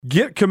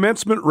Get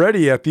commencement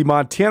ready at the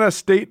Montana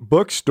State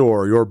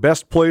Bookstore, your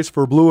best place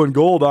for blue and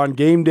gold on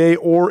game day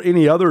or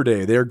any other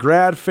day. Their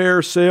grad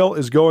fair sale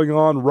is going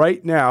on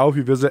right now if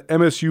you visit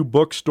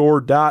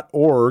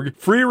msubookstore.org.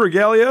 Free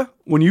regalia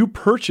when you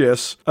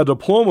purchase a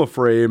diploma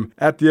frame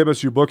at the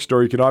MSU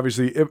Bookstore. You can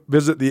obviously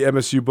visit the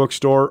MSU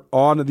Bookstore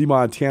on the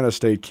Montana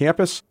State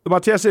campus. The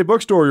Montana State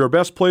Bookstore, your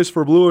best place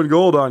for blue and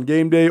gold on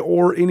game day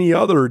or any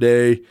other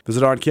day.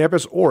 Visit on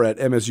campus or at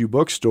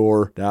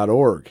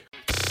msubookstore.org.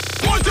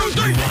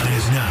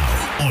 Nuanez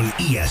now on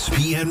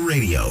ESPN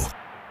Radio.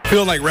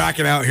 Feel like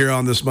rocking out here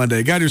on this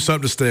Monday. Got to do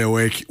something to stay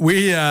awake.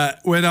 We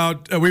went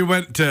out. We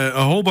went to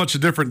a whole bunch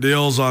of different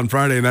deals on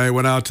Friday night.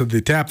 Went out to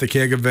the Tap the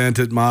Keg event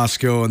at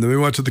Moscow, and then we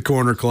went to the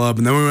Corner Club,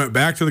 and then we went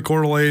back to the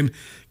Coeur d'Alene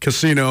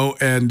Casino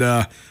and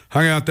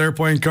hung out there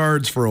playing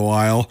cards for a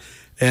while.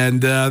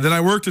 And then I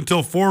worked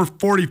until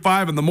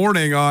 4:45 in the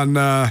morning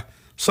on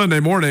Sunday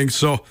morning.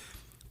 So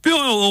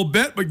feeling a little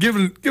bit, but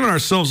giving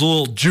ourselves a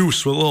little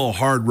juice with a little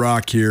hard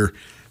rock here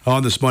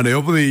on this Monday.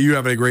 Hopefully you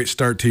have a great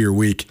start to your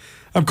week.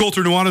 I'm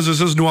Colter Nuanez. This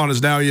is Nuanez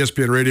Now,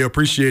 ESPN Radio.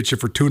 Appreciate you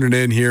for tuning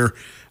in here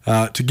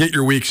to get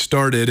your week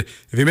started.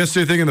 If you missed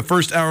anything in the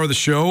first hour of the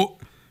show,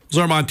 it was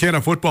our Montana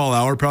Football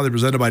Hour, proudly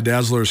presented by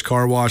Dazzler's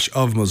Car Wash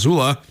of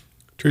Missoula.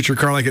 Treat your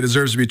car like it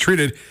deserves to be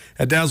treated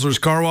at Dazzler's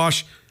Car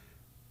Wash.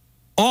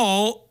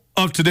 All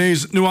of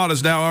today's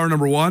Nuanez Now, hour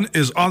number one,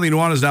 is on the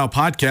Nuanez Now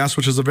podcast,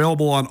 which is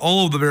available on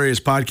all of the various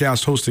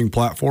podcast hosting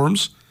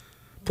platforms.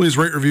 Please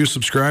rate, review,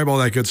 subscribe, all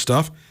that good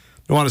stuff.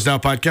 Nuanez Now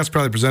podcast,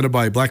 proudly presented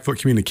by Blackfoot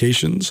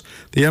Communications,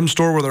 the M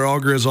Store where they're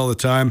all Griz all the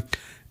time,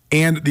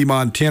 and the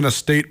Montana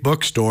State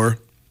Bookstore.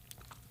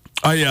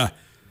 Our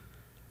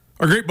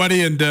great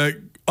buddy and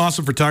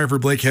awesome photographer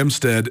Blake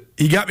Hempstead,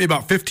 he got me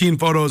about 15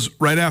 photos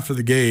right after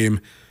the game,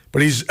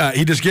 but he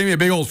just gave me a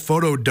big old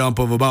photo dump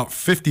of about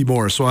 50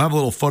 more. So I'll have a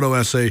little photo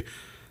essay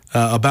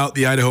about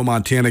the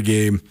Idaho-Montana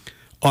game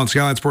on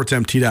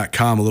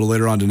SkylineSportsMT.com a little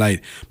later on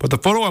tonight. But the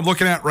photo I'm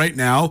looking at right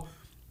now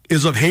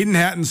is of Hayden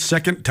Hatton's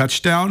second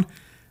touchdown,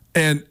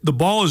 and the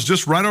ball is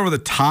just right over the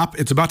top.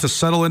 It's about to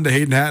settle into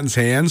Hayden Hatton's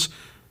hands.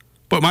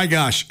 But my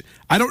gosh,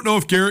 I don't know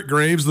if Garrett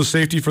Graves, the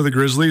safety for the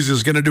Grizzlies,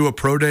 is going to do a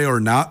pro day or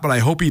not, but I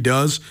hope he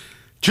does,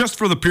 just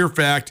for the pure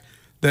fact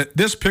that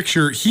this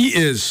picture, he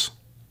is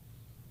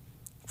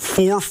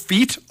 4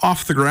 feet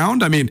off the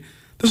ground. I mean,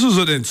 this is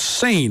an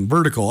insane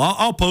vertical.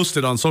 I'll post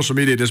it on social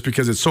media just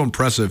because it's so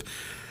impressive.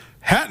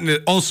 Hatton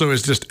also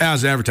is just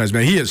as advertised,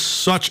 man. He is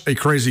such a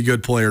crazy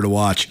good player to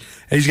watch.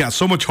 And he's got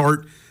so much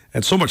heart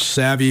and so much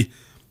savvy.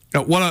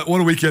 What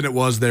a weekend it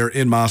was there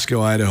in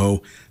Moscow,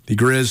 Idaho. The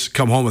Griz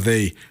come home with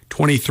a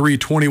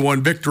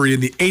 23-21 victory in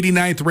the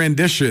 89th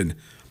rendition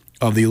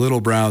of the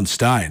Little Brown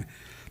Stein.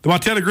 The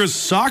Montana Griz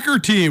soccer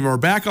team are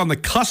back on the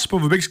cusp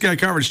of a Big Sky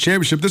Conference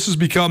championship. This has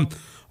become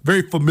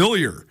very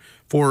familiar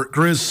for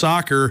Griz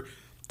soccer.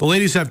 The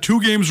ladies have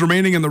 2 games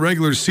remaining in the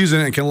regular season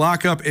and can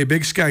lock up a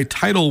Big Sky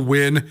title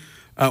win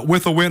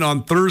with a win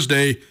on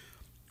Thursday.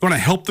 Want to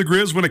help the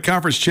Griz win a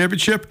conference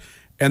championship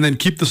and then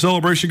keep the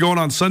celebration going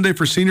on Sunday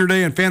for Senior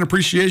Day and Fan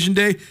Appreciation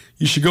Day?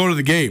 You should go to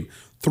the game.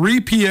 3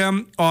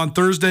 p.m. on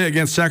Thursday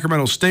against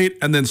Sacramento State,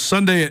 and then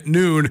Sunday at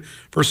noon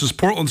versus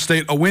Portland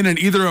State. A win in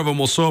either of them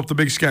will sew up the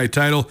Big Sky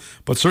title,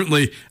 but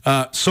certainly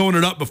sewing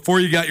it up before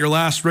you got your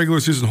last regular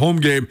season home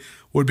game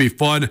would be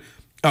fun.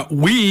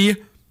 We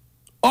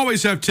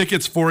always have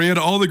tickets for you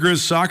to all the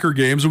Griz soccer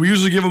games. We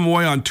usually give them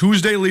away on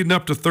Tuesday leading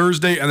up to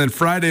Thursday and then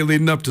Friday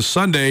leading up to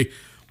Sunday.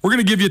 We're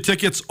going to give you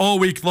tickets all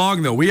week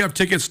long, though. We have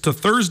tickets to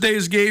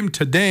Thursday's game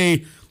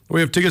today.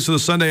 We have tickets to the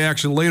Sunday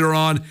action later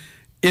on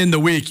in the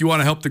week. You want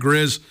to help the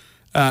Griz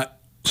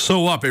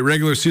sew up a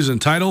regular season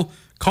title?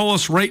 Call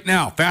us right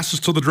now.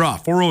 Fastest to the draw,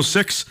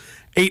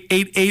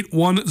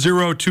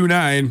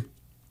 406-888-1029.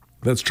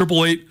 That's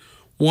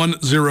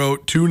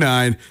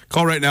 888-1029.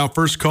 Call right now.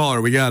 First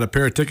caller. We got a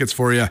pair of tickets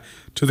for you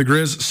to the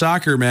Griz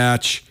soccer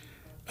match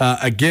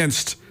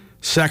against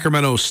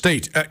Sacramento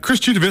State.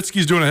 Chris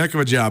Chudovitsky's doing a heck of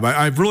a job.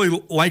 I've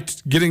really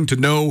liked getting to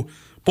know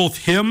both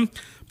him,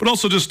 but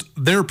also just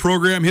their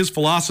program, his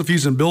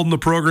philosophies in building the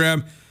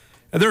program,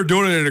 and they're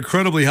doing it at an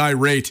incredibly high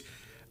rate.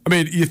 I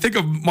mean, you think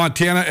of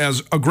Montana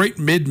as a great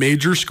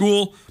mid-major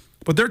school,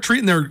 but they're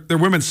treating their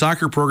women's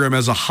soccer program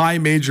as a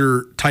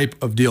high-major type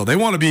of deal. They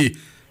want to be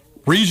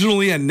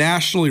regionally and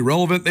nationally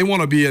relevant. They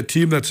want to be a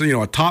team that's,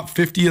 a top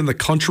 50 in the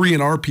country, an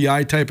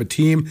RPI type of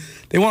team.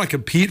 They want to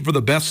compete for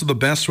the best of the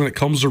best when it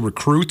comes to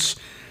recruits.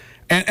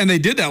 And they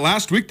did that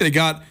last week. They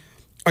got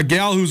a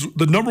gal who's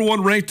the number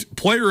 1 ranked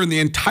player in the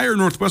entire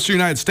Northwestern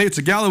United States,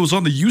 a gal who was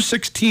on the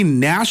U16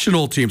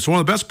 national team. So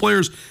one of the best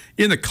players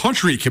in the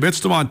country commits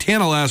to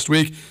Montana last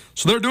week.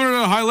 So they're doing it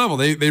at a high level.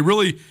 They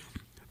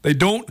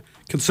don't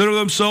consider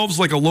themselves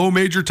like a low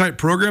major type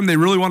program. They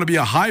really want to be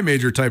a high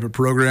major type of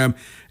program.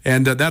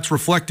 And that's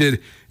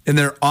reflected in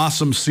their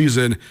awesome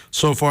season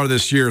so far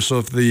this year. So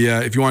if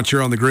you want to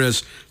cheer on the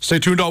Griz, stay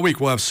tuned all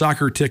week. We'll have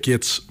soccer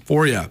tickets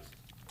for you.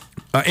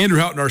 Andrew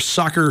Houghton, our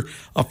soccer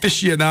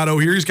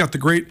aficionado here. He's got the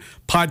great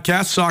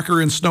podcast,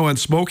 Soccer in Snow and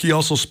Smoke. He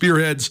also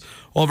spearheads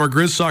all of our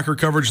Griz soccer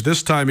coverage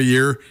this time of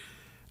year.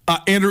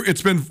 Andrew,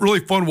 it's been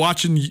really fun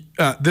watching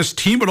this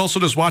team, but also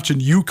just watching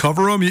you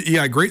cover them.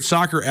 Yeah, great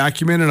soccer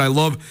acumen, and I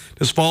love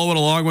just following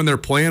along when they're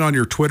playing on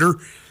your Twitter.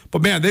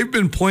 But, man, they've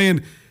been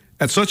playing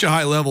at such a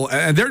high level,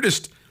 and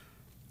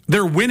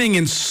they're winning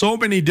in so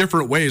many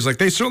different ways. Like,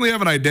 they certainly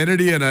have an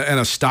identity and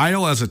a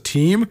style as a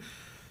team,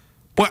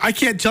 but I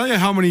can't tell you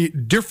how many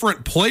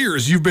different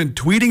players you've been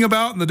tweeting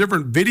about and the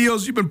different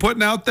videos you've been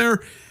putting out there.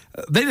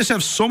 They just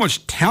have so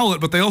much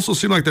talent, but they also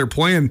seem like they're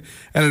playing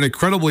at an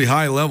incredibly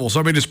high level. So,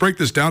 I mean, just break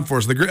this down for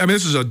us.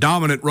 This is a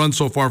dominant run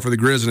so far for the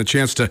Griz and a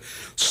chance to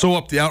sew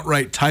up the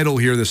outright title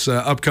here this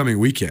upcoming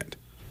weekend.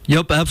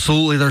 Yep,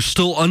 absolutely. They're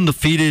still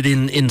undefeated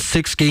in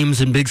 6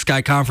 games in Big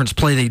Sky Conference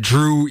play. They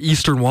drew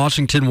Eastern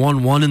Washington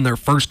 1-1 in their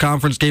first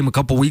conference game a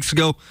couple weeks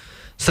ago.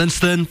 Since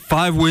then,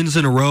 5 wins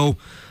in a row.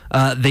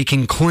 They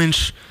can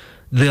clinch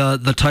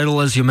the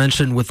title, as you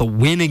mentioned, with a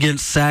win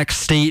against Sac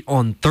State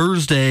on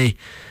Thursday.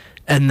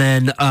 And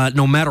then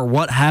no matter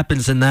what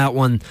happens in that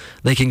one,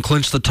 they can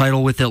clinch the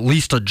title with at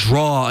least a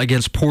draw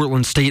against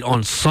Portland State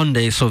on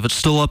Sunday. So if it's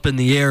still up in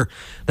the air,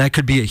 that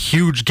could be a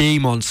huge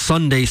game on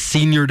Sunday,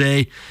 Senior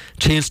Day.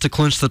 Chance to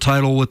clinch the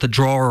title with a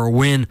draw or a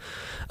win.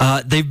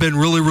 They've been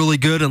really, really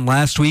good. And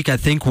last week, I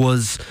think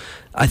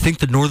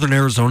the Northern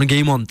Arizona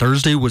game on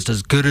Thursday was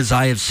as good as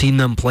I have seen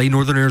them play.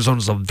 Northern Arizona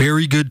is a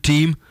very good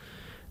team.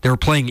 They were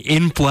playing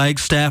in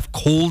Flagstaff,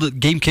 cold.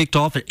 Game kicked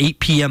off at 8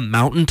 p.m.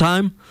 Mountain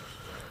Time.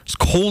 It's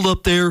cold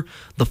up there.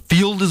 The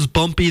field is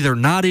bumpy. They're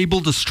not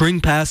able to string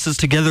passes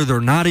together.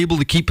 They're not able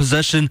to keep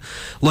possession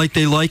like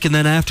they like. And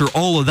then after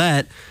all of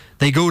that,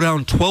 they go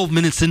down 12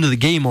 minutes into the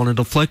game on a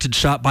deflected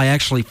shot by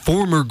actually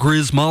former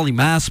Griz Molly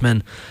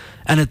Massman.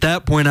 And at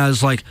that point, I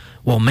was like,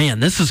 well, man,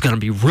 this is going to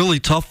be really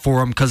tough for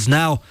them because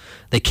now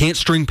they can't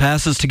string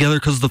passes together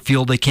because of the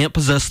field. They can't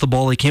possess the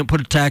ball. They can't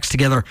put attacks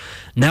together.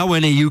 Now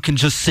NAU can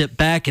just sit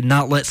back and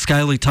not let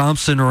Skyly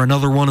Thompson or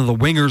another one of the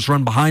wingers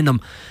run behind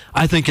them.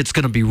 I think it's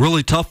going to be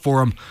really tough for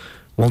them.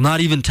 Well, not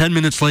even 10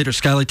 minutes later,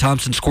 Skyly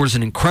Thompson scores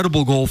an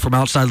incredible goal from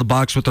outside the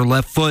box with her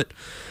left foot.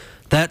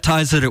 That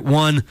ties it at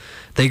 1.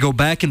 They go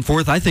back and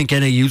forth. I think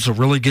NAU's a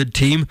really good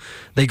team.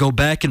 They go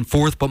back and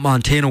forth, but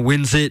Montana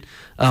wins it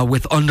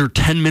with under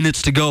 10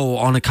 minutes to go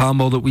on a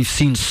combo that we've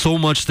seen so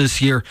much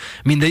this year.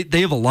 I mean,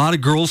 they have a lot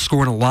of girls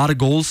scoring a lot of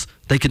goals.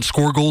 They can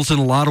score goals in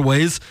a lot of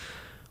ways.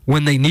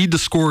 When they need to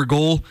score a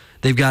goal,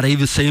 they've got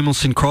Ava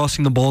Samuelson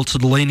crossing the ball to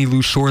Delaney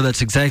Lushore.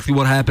 That's exactly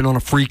what happened on a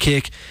free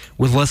kick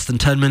with less than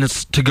 10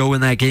 minutes to go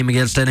in that game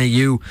against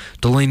NAU.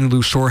 Delaney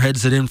Lushore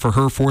heads it in for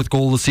her 4th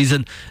goal of the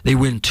season. They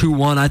win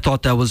 2-1. I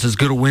thought that was as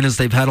good a win as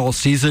they've had all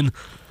season.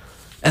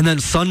 And then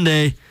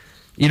Sunday,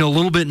 a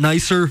little bit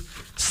nicer.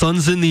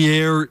 Sun's in the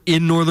air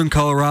in Northern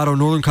Colorado.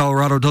 Northern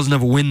Colorado doesn't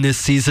have a win this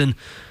season.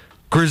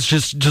 Griz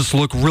just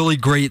look really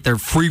great. They're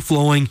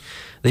free-flowing.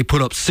 They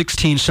put up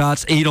 16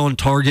 shots, 8 on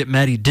target.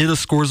 Maddie Ditta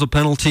scores a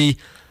penalty.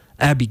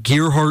 Abby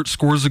Gearhart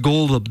scores a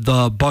goal,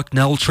 the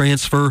Bucknell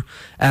transfer,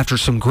 after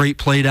some great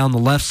play down the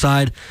left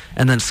side.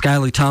 And then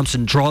Skyly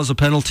Thompson draws a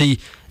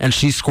penalty, and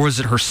she scores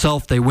it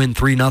herself. They win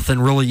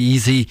 3-0, really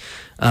easy.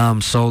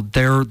 So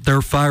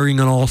they're firing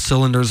on all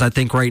cylinders, I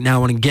think, right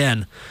now. And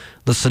again,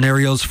 the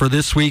scenarios for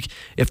this week,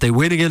 if they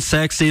win against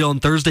Sac State on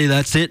Thursday,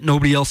 that's it.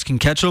 Nobody else can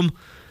catch them.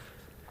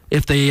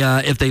 If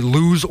they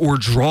lose or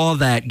draw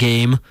that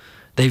game,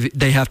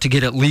 they have to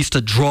get at least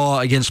a draw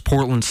against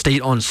Portland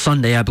State on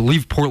Sunday. I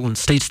believe Portland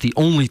State's the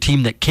only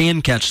team that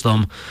can catch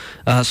them.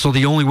 So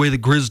the only way the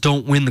Griz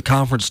don't win the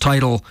conference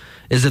title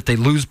is if they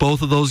lose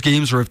both of those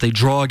games or if they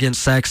draw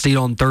against Sac State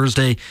on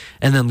Thursday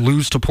and then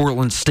lose to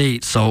Portland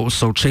State. So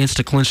chance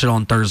to clinch it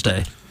on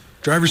Thursday.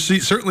 Driver's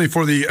seat certainly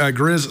for the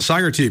Griz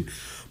soccer team.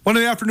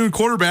 Monday afternoon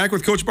quarterback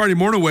with Coach Marty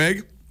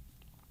Mornhinweg.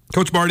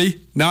 Coach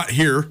Marty not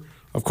here.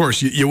 Of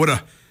course, you would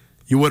have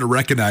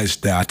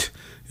recognized that.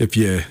 If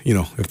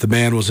if the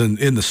man was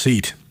in the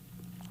seat.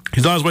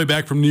 He's on his way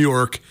back from New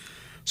York,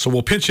 so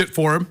we'll pinch hit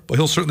for him, but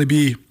he'll certainly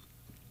be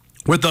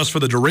with us for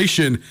the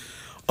duration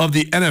of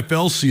the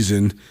NFL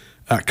season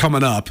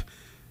coming up.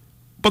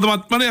 But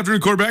the Monday afternoon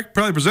quarterback,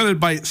 proudly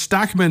presented by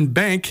Stockman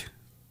Bank.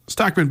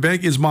 Stockman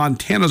Bank is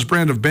Montana's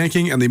brand of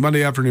banking, and the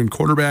Monday afternoon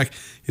quarterback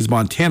is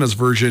Montana's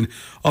version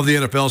of the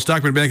NFL.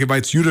 Stockman Bank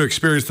invites you to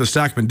experience the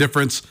Stockman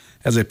difference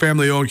as a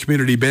family-owned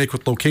community bank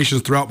with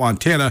locations throughout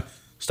Montana.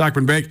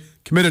 Stockman Bank,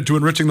 committed to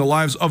enriching the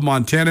lives of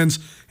Montanans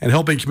and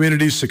helping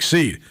communities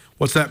succeed.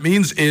 What that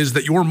means is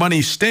that your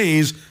money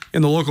stays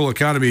in the local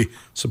economy,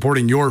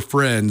 supporting your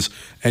friends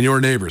and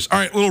your neighbors. All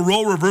right, little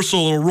role reversal,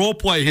 a little role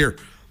play here.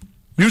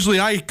 Usually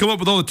I come up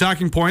with all the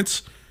talking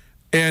points,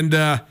 and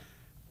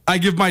I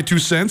give my 2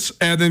 cents,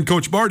 and then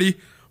Coach Marty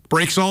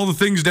breaks all the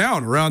things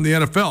down around the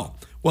NFL.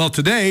 Well,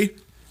 today,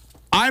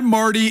 I'm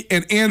Marty,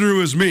 and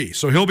Andrew is me.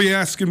 So he'll be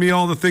asking me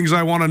all the things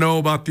I want to know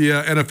about the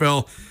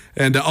NFL,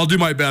 and I'll do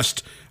my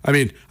best. I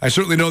mean, I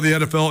certainly know the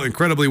NFL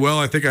incredibly well.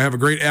 I think I have a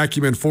great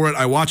acumen for it.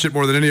 I watch it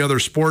more than any other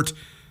sport.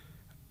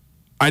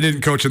 I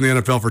didn't coach in the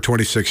NFL for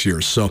 26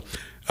 years, so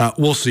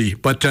we'll see.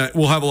 But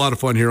we'll have a lot of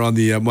fun here on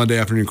the Monday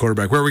afternoon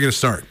quarterback. Where are we going to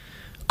start?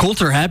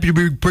 Colter, happy to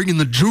be bringing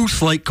the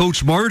juice like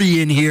Coach Marty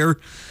in here.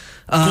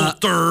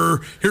 Colter,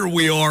 here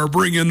we are,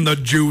 bringing the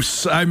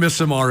juice. I miss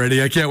him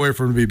already. I can't wait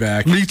for him to be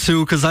back. Me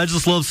too, because I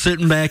just love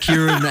sitting back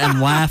here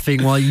and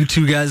laughing while you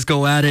two guys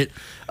go at it.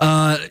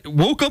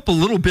 Woke up a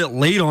little bit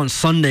late on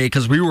Sunday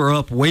because we were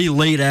up way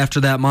late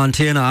after that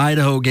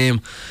Montana-Idaho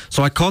game.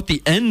 So I caught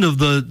the end of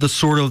the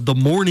sort of the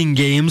morning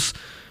games.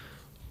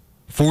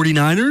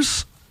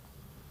 49ers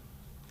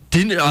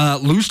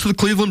didn't lose to the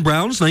Cleveland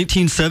Browns,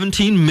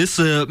 19-17,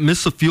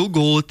 miss a field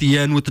goal at the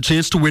end with the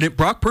chance to win it.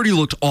 Brock Purdy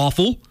looked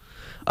awful.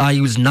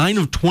 He was 9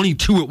 of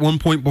 22 at one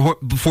point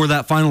before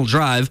that final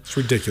drive. It's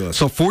ridiculous.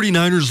 So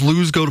 49ers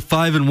lose, go to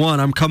 5-1.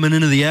 I'm coming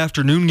into the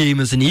afternoon game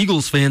as an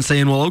Eagles fan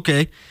saying, well,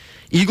 okay,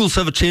 Eagles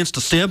have a chance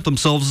to stamp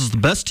themselves as the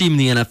best team in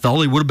the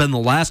NFL. They would have been the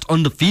last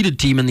undefeated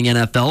team in the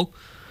NFL.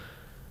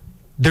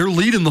 They're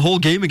leading the whole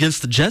game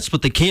against the Jets,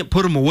 but they can't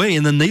put them away,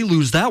 and then they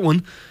lose that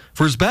one.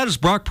 For as bad as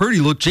Brock Purdy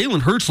looked,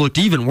 Jalen Hurts looked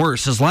even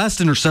worse. His last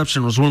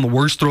interception was one of the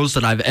worst throws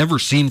that I've ever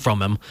seen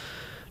from him.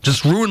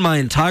 Just ruined my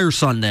entire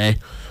Sunday.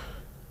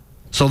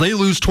 So they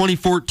lose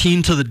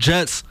 2014 to the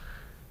Jets.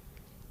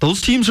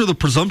 Those teams are the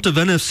presumptive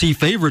NFC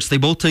favorites. They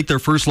both take their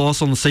first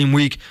loss on the same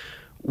week.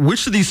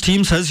 Which of these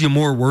teams has you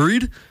more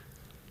worried?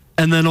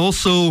 And then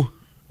also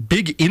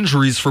big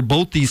injuries for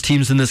both these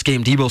teams in this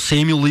game. Deebo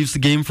Samuel leaves the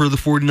game for the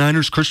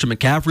 49ers. Christian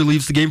McCaffrey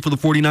leaves the game for the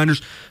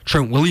 49ers.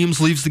 Trent Williams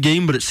leaves the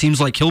game, but it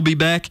seems like he'll be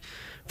back.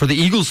 For the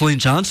Eagles, Lane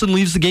Johnson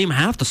leaves the game.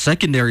 Half the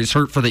secondary is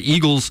hurt for the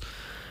Eagles.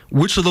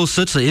 Which of those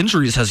sets of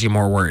injuries has you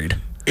more worried?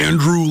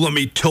 Andrew, let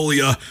me tell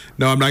you.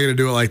 No, I'm not going to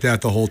do it like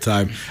that the whole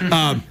time.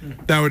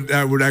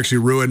 That would actually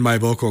ruin my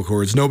vocal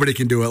cords. Nobody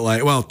can do it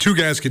like, well, two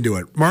guys can do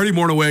it. Marty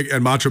Mornhinweg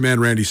and Macho Man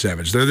Randy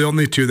Savage. They're the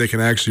only two that can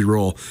actually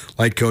roll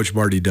like Coach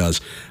Marty does.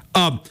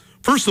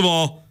 First of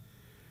all,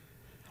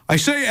 I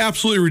say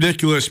absolutely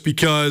ridiculous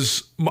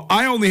because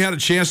I only had a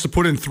chance to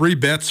put in 3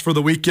 bets for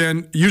the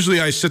weekend.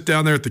 Usually I sit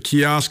down there at the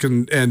kiosk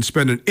and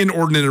spend an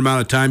inordinate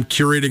amount of time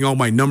curating all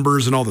my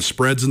numbers and all the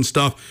spreads and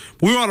stuff.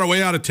 We were on our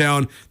way out of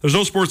town. There's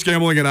no sports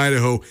gambling in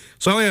Idaho,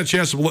 so I only had a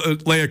chance to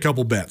lay a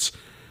couple bets.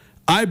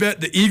 I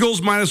bet the Eagles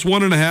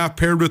 -1.5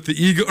 paired with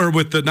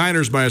the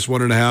Niners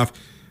 -1.5.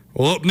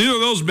 Well, neither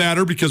of those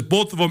matter because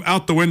both of them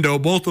out the window.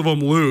 Both of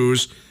them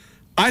lose.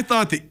 I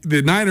thought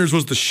the Niners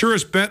was the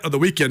surest bet of the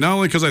weekend, not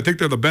only because I think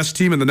they're the best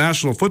team in the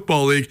National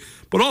Football League,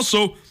 but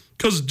also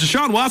because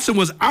Deshaun Watson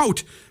was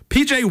out.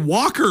 P.J.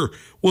 Walker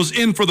was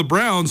in for the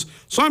Browns.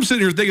 So I'm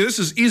sitting here thinking this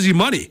is easy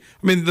money.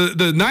 I mean,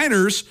 the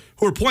Niners,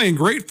 who are playing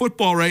great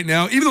football right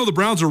now, even though the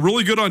Browns are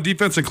really good on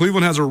defense and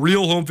Cleveland has a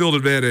real home field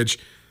advantage,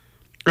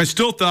 I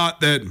still thought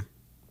that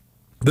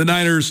the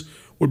Niners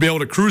would be able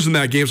to cruise in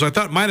that game. So I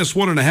thought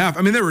 -1.5.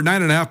 I mean, they were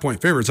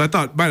 9.5-point favorites. I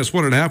thought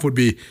 -1.5 would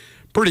be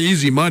pretty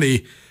easy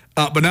money.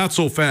 But not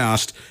so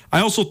fast.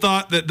 I also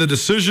thought that the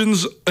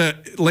decisions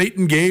late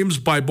in games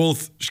by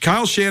both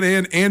Kyle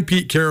Shanahan and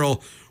Pete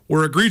Carroll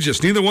were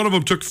egregious. Neither one of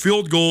them took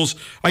field goals.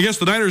 I guess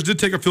the Niners did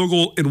take a field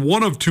goal in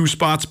one of 2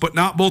 spots, but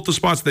not both the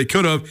spots they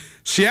could have.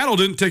 Seattle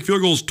didn't take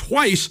field goals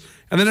twice,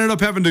 and then ended up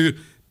having to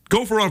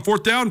go for it on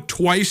 4th down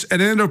twice,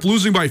 and ended up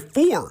losing by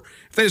 4.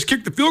 If they just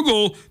kicked the field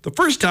goal the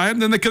first time,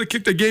 then they could have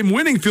kicked a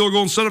game-winning field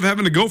goal instead of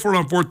having to go for it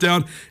on 4th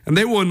down, and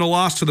they wouldn't have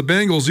lost to the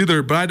Bengals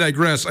either, but I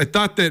digress. I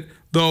thought that,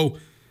 though,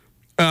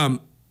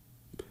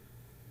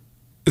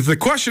 if the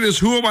question is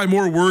who am I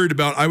more worried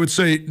about, I would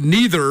say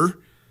neither,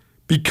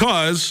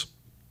 because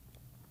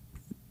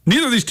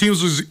neither of these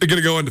teams is going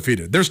to go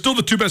undefeated. They're still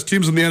the 2 best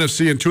teams in the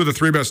NFC and 2 of the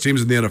 3 best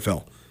teams in the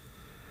NFL.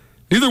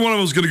 Neither one of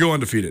them is going to go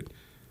undefeated.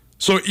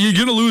 So you're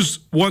going to lose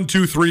 1,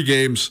 2, 3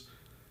 games,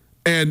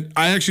 and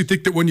I actually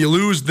think that when you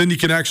lose, then you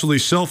can actually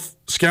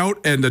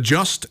self-scout and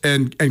adjust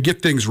and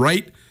get things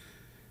right.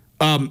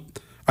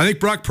 I think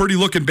Brock Purdy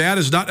looking bad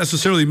is not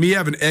necessarily me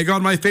having egg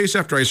on my face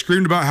after I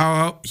screamed about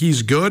how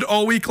he's good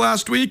all week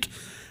last week.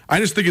 I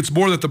just think it's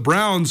more that the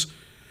Browns,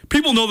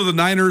 people know that the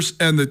Niners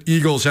and the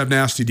Eagles have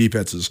nasty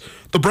defenses.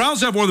 The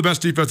Browns have one of the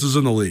best defenses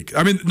in the league.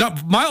 I mean,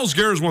 Myles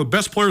Garrett is one of the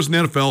best players in the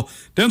NFL.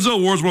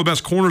 Denzel Ward is one of the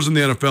best corners in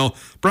the NFL.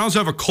 Browns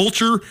have a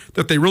culture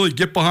that they really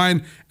get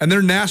behind, and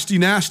they're nasty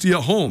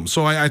at home.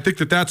 So I think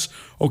that's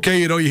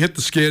okay. You hit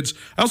the skids.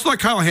 I also thought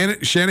Kyle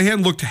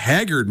Shanahan looked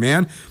haggard,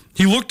 man.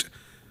 He looked,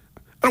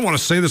 I don't want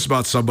to say this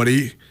about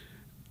somebody,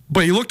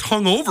 but he looked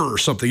hungover or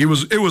something. It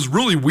was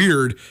really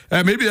weird.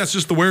 Maybe that's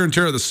just the wear and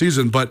tear of the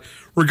season. But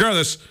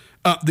regardless,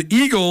 the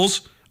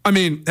Eagles, I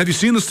mean, have you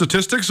seen the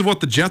statistics of what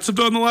the Jets have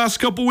done the last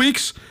couple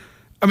weeks?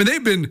 I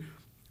mean,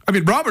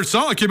 Robert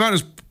Saleh came out in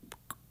his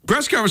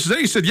press conference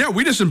today. He said, yeah,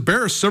 we just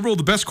embarrassed several of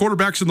the best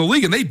quarterbacks in the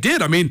league. And they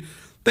did. I mean,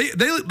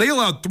 they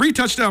allowed 3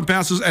 touchdown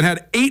passes and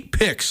had 8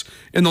 picks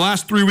in the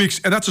last 3 weeks.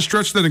 And that's a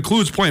stretch that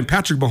includes playing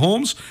Patrick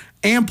Mahomes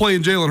and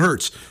playing Jalen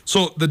Hurts.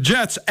 So the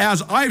Jets,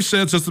 as I've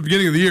said since the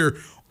beginning of the year,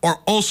 are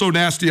also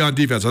nasty on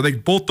defense. I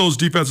think both those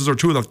defenses are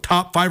 2 of the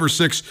top 5 or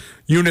 6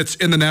 units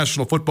in the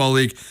National Football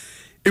League.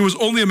 It was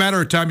only a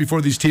matter of time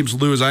before these teams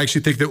lose. I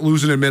actually think that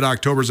losing in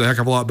mid-October is a heck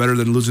of a lot better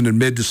than losing in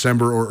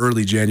mid-December or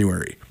early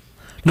January.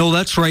 No,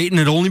 that's right, and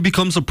it only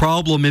becomes a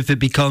problem if it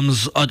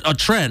becomes a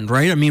trend,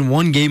 right? I mean,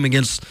 one game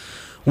against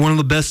one of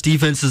the best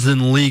defenses in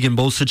the league in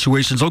both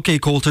situations. Okay,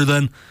 Colter,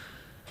 then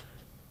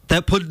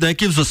that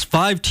gives us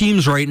 5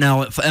 teams right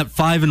now at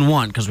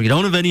 5-1 because we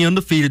don't have any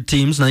undefeated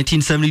teams.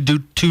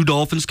 1972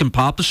 Dolphins can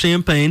pop the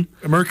champagne.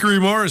 Mercury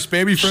Morris,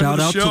 baby friend of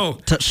the show.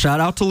 Shout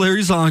out to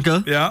Larry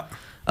Zonka. Yeah.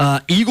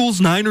 Eagles,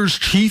 Niners,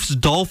 Chiefs,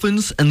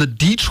 Dolphins, and the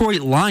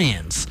Detroit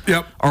Lions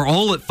are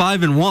all at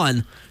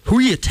 5-1. Who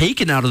are you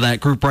taking out of that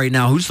group right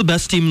now? Who's the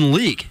best team in the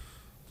league?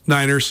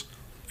 Niners.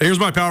 Here's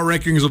my power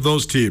rankings of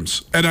those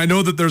teams. And I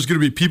know that there's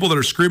going to be people that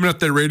are screaming at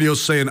their radios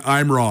saying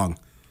I'm wrong.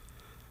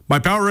 My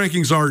power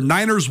rankings are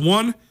Niners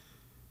 1,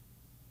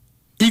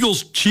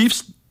 Eagles,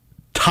 Chiefs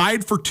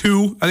tied for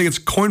 2. I think it's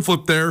coin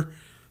flip there.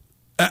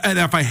 And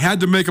if I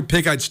had to make a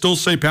pick, I'd still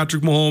say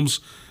Patrick Mahomes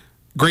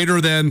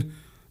greater than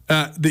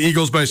the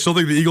Eagles, but I still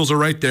think the Eagles are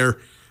right there.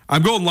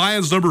 I'm going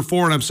Lions number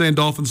 4, and I'm saying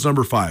Dolphins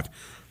number 5.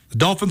 The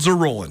Dolphins are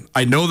rolling.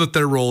 I know that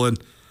they're rolling.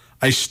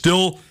 I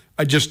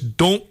just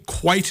don't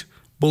quite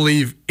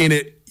believe in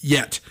it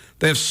yet.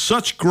 They have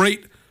such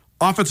great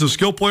offensive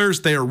skill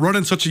players. They are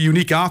running such a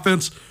unique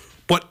offense.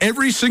 But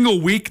every single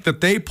week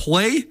that they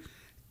play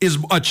is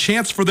a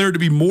chance for there to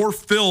be more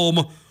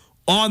film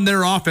on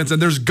their offense.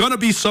 And there's going to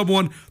be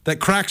someone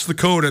that cracks the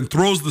code and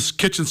throws the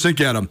kitchen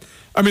sink at them.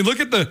 I mean, look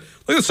at the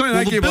Sunday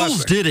night game last night. The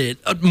Bills did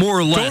it more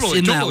or less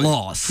totally. That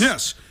loss.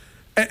 Yes.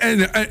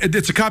 And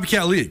it's a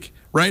copycat league,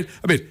 right?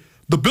 I mean,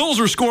 the Bills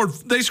scored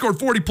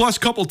 40-plus a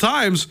couple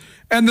times,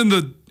 and then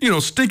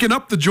the stinking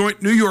up the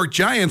joint New York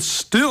Giants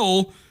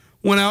still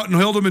went out and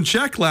held them in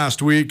check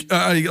last night,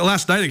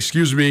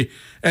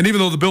 and even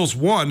though the Bills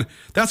won,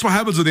 that's what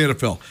happens in the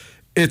NFL.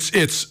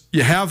 It's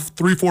you have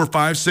 3, 4,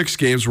 5, 6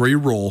 games where you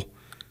roll,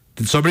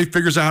 then somebody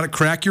figures out how to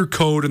crack your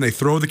code and they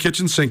throw the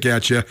kitchen sink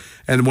at you,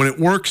 and when it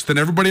works, then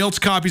everybody else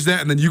copies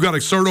that, and then you got to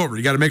start over.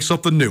 You got to make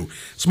something new.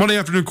 It's Monday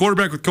Afternoon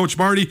Quarterback with Coach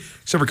Marty,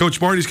 except for Coach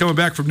Marty's coming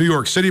back from New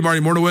York City.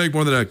 Marty Mornhinweg,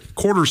 more than a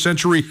quarter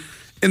century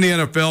in the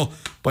NFL,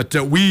 but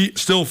we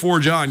still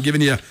forge on,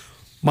 giving you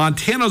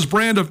Montana's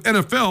brand of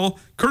NFL,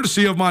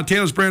 courtesy of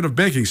Montana's brand of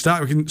banking.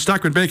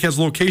 Stockman Bank has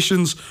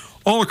locations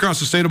all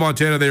across the state of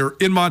Montana. They are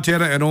in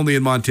Montana and only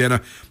in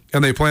Montana,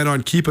 and they plan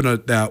on keeping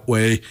it that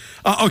way.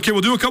 Okay,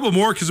 we'll do a couple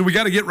more because we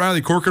got to get Riley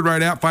Corcoran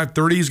right at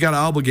 5:30. He's got an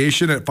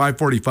obligation at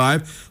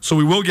 5:45, so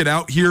we will get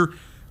out here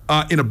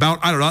in about,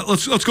 I don't know,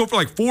 let's go for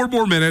like 4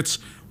 more minutes.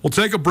 We'll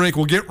take a break.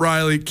 We'll get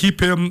Riley, keep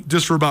him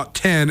just for about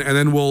 10, and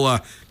then we'll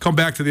come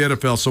back to the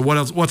NFL. So what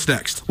else? What's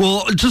next?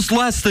 Well, just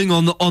last thing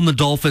on the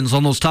Dolphins,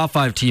 on those top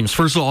 5 teams.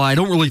 First of all, I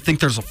don't really think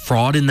there's a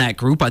fraud in that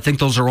group. I think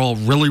those are all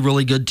really,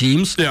 really good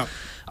teams. Yeah.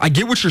 I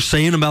get what you're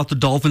saying about the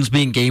Dolphins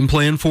being game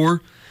plan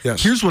for.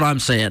 Yes. Here's what I'm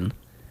saying.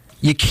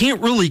 You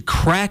can't really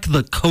crack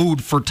the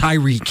code for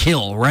Tyreek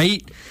Hill,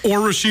 right? Or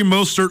Rasheem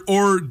Mostert,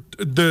 or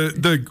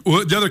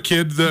the other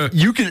kid.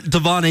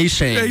 Devon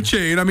Achane.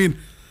 Achane. I mean,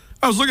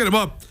 I was looking him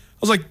up.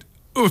 I was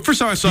like, first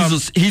time I saw him.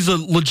 He's a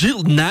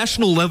legit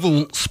national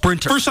level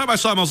sprinter. First time I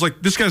saw him, I was like,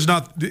 this guy's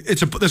not,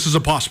 this is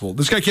impossible.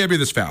 This guy can't be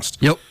this fast.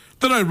 Yep.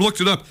 Then I looked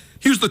it up.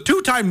 He was the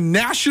 2-time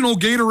National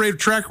Gatorade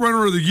Track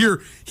Runner of the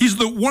Year. He's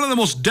one of the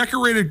most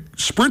decorated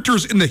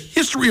sprinters in the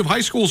history of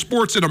high school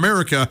sports in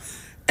America.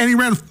 And he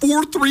ran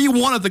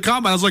 4.31 at the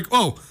combine. I was like,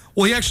 oh,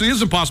 well, he actually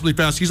is impossibly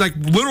fast. He's like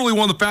literally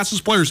one of the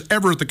fastest players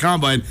ever at the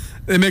combine.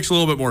 It makes a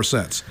little bit more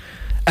sense.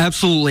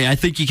 Absolutely. I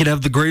think you could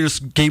have the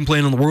greatest game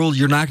plan in the world.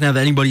 You're not going to have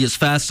anybody as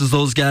fast as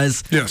those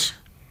guys. Yes.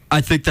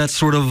 I think that's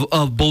sort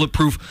of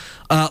bulletproof.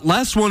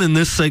 Last one in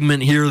this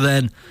segment here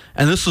then,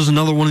 and this was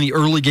another one of the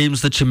early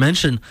games that you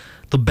mentioned.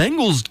 The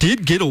Bengals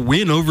did get a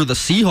win over the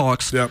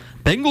Seahawks. Yep.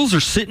 Bengals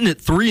are sitting at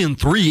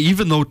 3-3,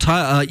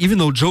 even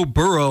though Joe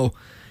Burrow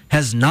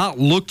has not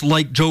looked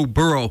like Joe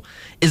Burrow.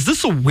 Is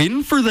this a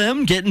win for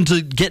them, getting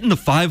to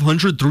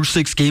 500 through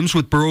 6 games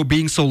with Burrow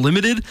being so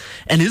limited?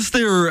 And is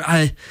there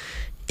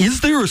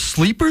a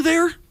sleeper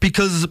there?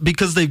 Because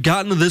they've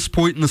gotten to this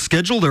point in the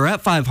schedule, they're at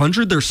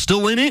 500, they're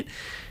still in it.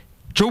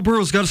 Joe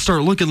Burrow's got to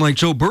start looking like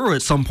Joe Burrow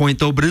at some point,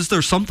 though, but is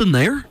there something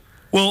there?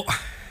 Well,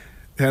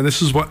 and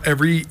this is what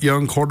every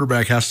young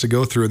quarterback has to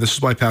go through, and this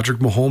is why Patrick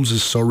Mahomes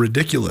is so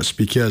ridiculous,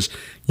 because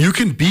you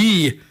can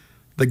be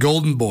the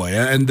golden boy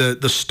and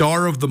the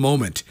star of the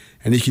moment,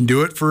 and you can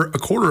do it for a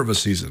quarter of a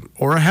season,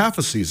 or a half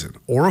a season,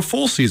 or a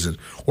full season,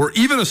 or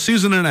even a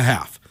season and a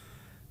half.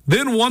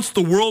 Then once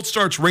the world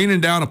starts raining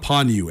down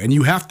upon you and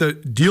you have to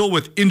deal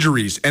with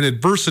injuries and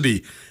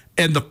adversity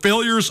and the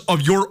failures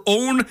of your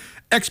own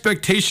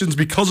expectations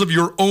because of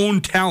your own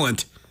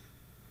talent,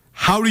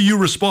 how do you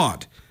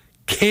respond?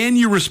 Can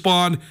you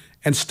respond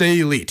and stay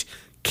elite?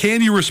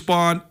 Can you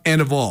respond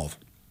and evolve?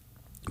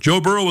 Joe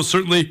Burrow was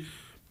certainly,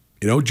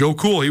 Joe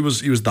Cool. He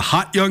was the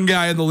hot young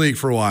guy in the league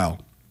for a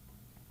while.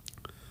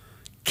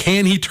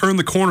 Can he turn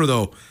the corner,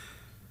 though?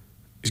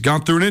 He's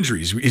gone through an injury.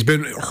 He's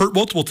been hurt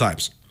multiple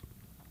times.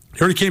 He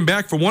already came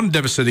back from one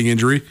devastating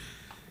injury.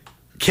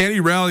 Can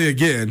he rally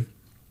again?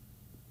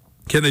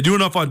 Can they do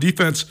enough on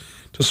defense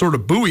to sort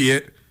of buoy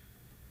it?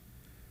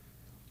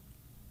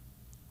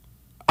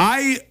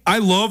 I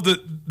love that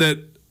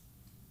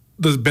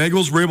the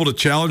Bengals were able to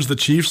challenge the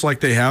Chiefs like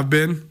they have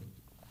been.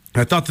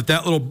 I thought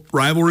that little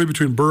rivalry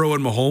between Burrow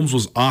and Mahomes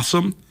was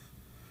awesome.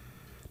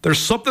 There's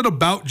something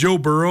about Joe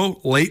Burrow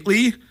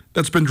lately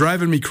that's been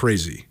driving me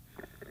crazy.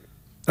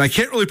 And I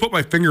can't really put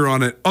my finger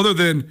on it other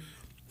than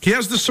he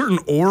has this certain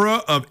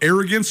aura of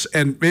arrogance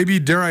and maybe,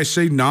 dare I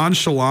say,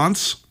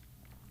 nonchalance.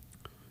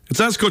 It's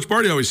as Coach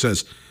Marty always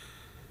says,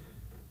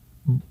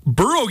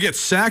 Burrow gets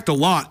sacked a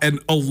lot, and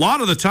a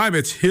lot of the time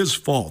it's his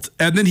fault.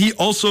 And then he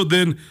also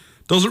then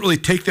doesn't really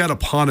take that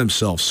upon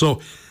himself.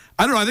 So,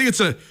 I don't know. I think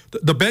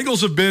the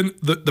Bengals have been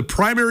the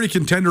primary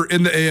contender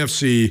in the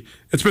AFC.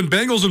 It's been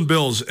Bengals and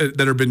Bills that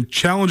have been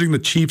challenging the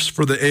Chiefs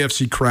for the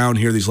AFC crown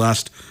here these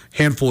last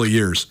handful of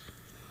years.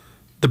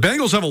 The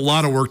Bengals have a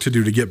lot of work to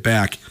do to get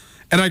back.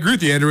 And I agree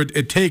with you, Andrew.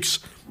 It takes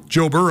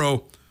Joe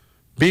Burrow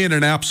being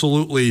an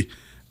absolutely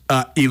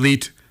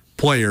elite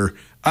player.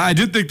 I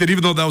did think that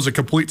even though that was a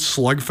complete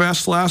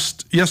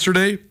slugfest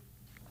yesterday,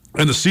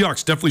 and the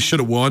Seahawks definitely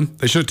should have won.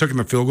 They should have taken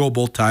the field goal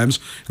both times,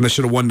 and they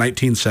should have won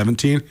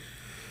 19-17.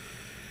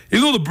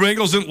 Even though the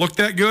Bengals didn't look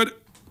that good,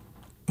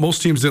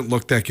 most teams didn't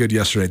look that good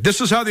yesterday. This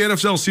is how the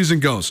NFL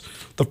season goes.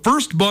 The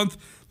first month,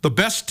 the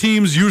best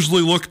teams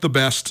usually look the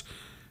best,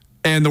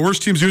 and the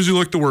worst teams usually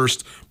look the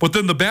worst. But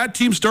then the bad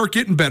teams start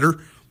getting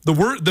better.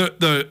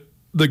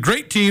 The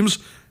great teams,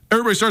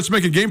 everybody starts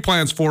making game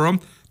plans for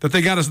them that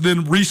they got to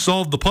then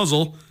resolve the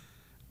puzzle.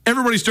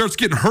 Everybody starts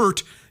getting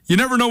hurt. You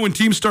never know when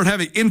teams start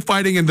having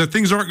infighting and the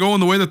things aren't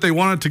going the way that they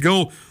want it to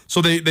go, so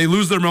they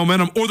lose their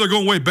momentum, or they're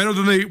going way better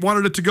than they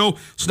wanted it to go.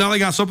 So now they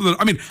got something that,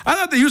 I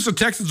thought the Houston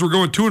Texans were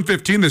going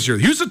 2-15 this year.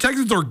 The Houston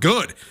Texans are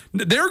good.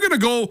 They're going to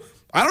go,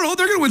 they're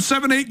going to win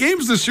 7-8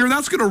 games this year, and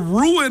that's going to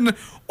ruin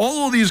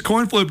all of these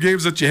coin flip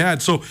games that you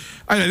had. So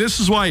this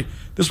is why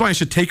I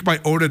should take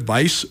my own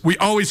advice. We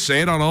always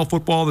say it on All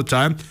Football all the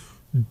time.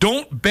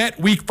 Don't bet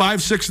week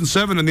 5, 6, and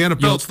 7 in the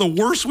NFL. Yep. It's the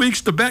worst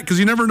weeks to bet because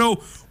you never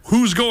know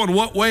who's going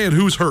what way and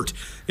who's hurt.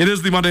 It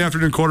is the Monday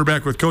afternoon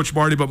quarterback with Coach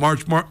Marty, but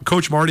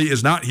Coach Marty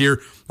is not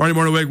here. Marty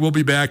Mornhinweg will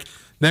be back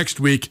next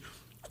week.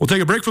 We'll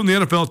take a break from the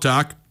NFL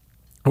talk,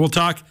 and we'll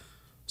talk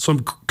some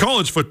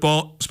college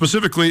football,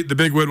 specifically the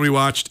big win we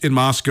watched in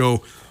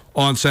Moscow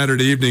on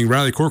Saturday evening.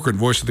 Riley Corcoran,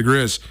 voice of the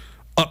Griz.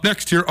 Up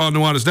next here on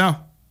Nuanez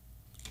Now,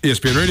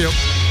 ESPN Radio.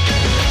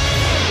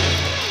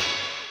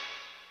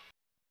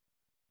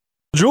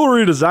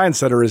 Jewelry Design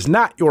Center is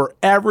not your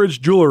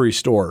average jewelry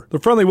store. The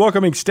friendly,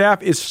 welcoming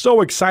staff is so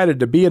excited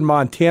to be in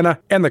Montana,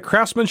 and the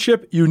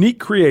craftsmanship, unique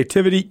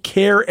creativity,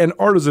 care, and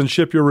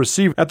artisanship you'll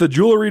receive at the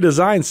Jewelry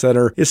Design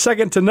Center is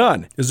second to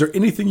none. Is there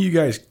anything you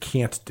guys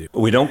can't do?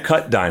 We don't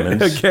cut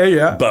diamonds, okay,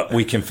 yeah, but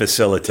we can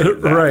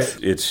facilitate that. Right.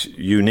 It's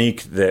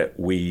unique that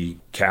we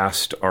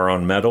cast our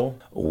own metal,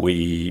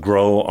 we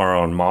grow our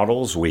own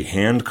models, we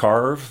hand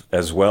carve,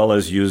 as well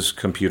as use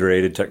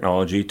computer-aided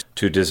technology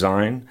to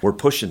design. We're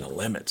pushing the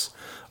limits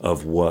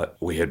of what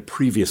we had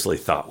previously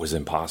thought was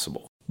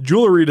impossible.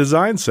 Jewelry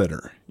Design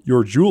Center,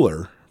 your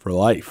jeweler for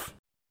life.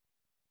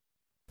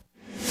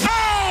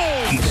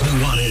 Oh! It's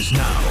Nuanez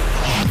Now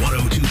on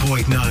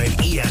 102.9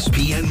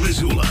 ESPN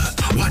Missoula.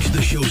 Watch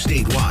the show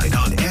statewide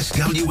on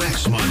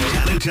SWX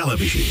Montana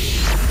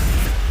Television.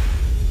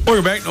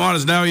 Welcome back.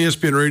 Nuanez Now,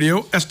 ESPN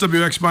Radio,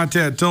 SWX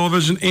Montana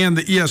Television, and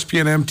the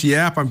ESPN MT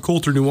app. I'm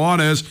Colter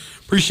Nuanez.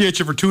 Appreciate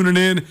you for tuning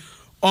in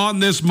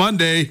on this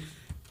Monday.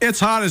 It's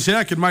hot as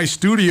heck in my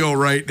studio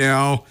right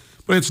now,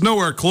 but it's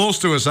nowhere close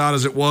to as hot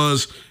as it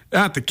was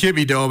at the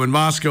Kibbe Dome in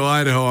Moscow,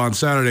 Idaho on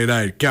Saturday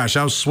night. Gosh,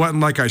 I was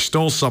sweating like I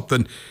stole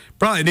something.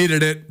 Probably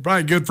needed it.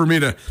 Probably good for me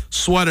to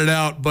sweat it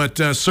out, but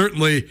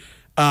certainly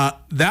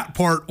that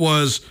part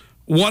was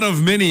one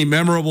of many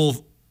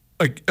memorable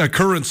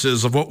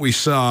occurrences of what we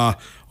saw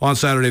on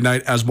Saturday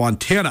night as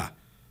Montana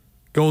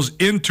goes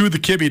into the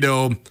Kibbe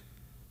Dome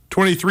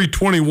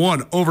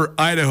 23-21 over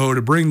Idaho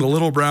to bring the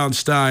Little Brown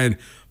Stein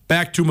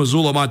back to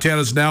Missoula.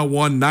 Montana's now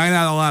won 9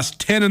 out of the last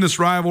 10 in this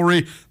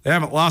rivalry. They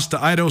haven't lost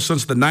to Idaho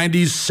since the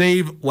 90s,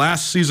 save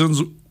last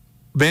season's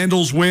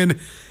Vandals win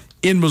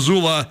in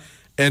Missoula.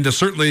 And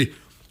certainly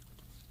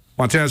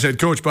Montana's head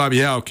coach, Bobby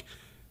Houck,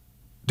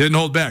 didn't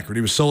hold back when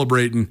he was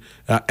celebrating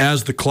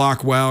as the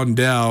clock wound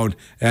down.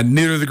 And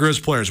neither of the Griz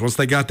players, once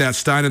they got that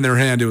Stein in their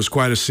hand, it was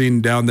quite a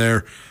scene down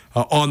there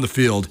on the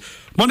field.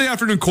 Monday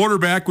afternoon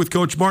quarterback with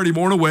Coach Marty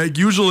Mornhinweg,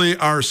 usually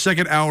our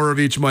second hour of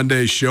each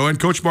Monday show. And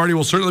Coach Marty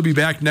will certainly be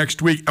back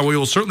next week, and we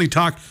will certainly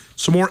talk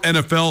some more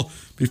NFL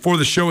before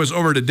the show is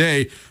over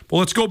today. But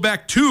let's go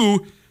back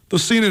to the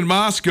scene in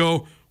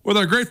Moscow with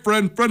our great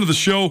friend of the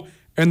show,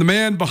 and the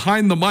man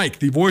behind the mic,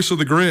 the voice of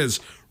the Griz,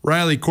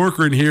 Riley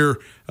Corcoran here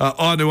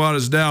on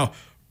Nuanez Now.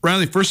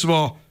 Riley, first of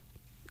all,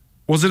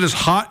 was it as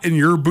hot in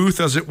your booth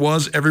as it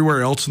was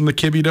everywhere else in the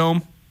Kibbe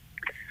Dome?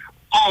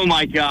 Oh,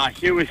 my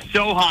gosh. It was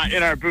so hot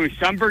in our booth.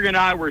 Sundberg and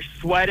I were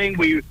sweating.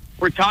 We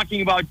were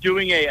talking about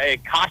doing a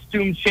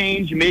costume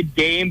change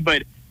mid-game,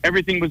 but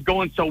everything was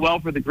going so well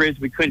for the Griz,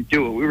 we couldn't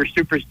do it. We were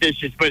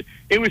superstitious, but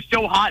it was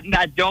so hot in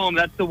that dome.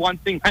 That's the one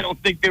thing I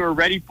don't think they were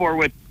ready for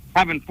with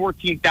having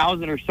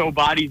 14,000 or so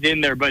bodies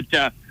in there. But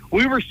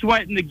we were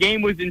sweating. The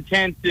game was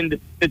intense, and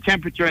the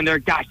temperature in there,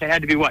 gosh, it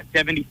had to be,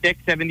 76,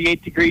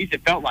 78 degrees?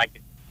 It felt like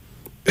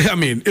it. I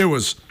mean, it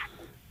was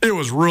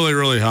really,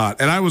 really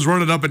hot. And I was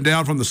running up and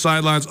down from the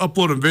sidelines,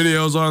 uploading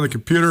videos on the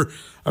computer.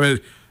 I mean,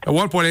 At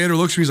one point, Andrew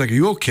looks at me, he's like, "Are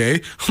you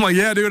okay?" I'm like,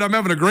 "Yeah, dude, I'm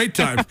having a great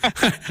time."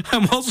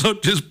 I'm also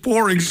just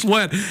pouring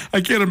sweat.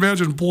 I can't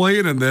imagine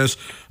playing in this.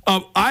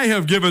 I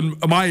have given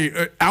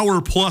my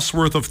hour-plus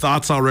worth of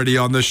thoughts already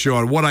on this show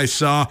on what I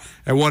saw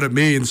and what it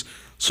means.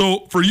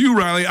 So for you,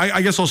 Riley,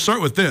 I guess I'll start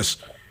with this.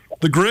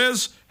 The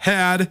Griz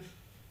had,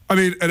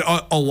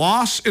 a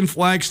loss in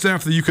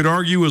Flagstaff that you could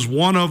argue is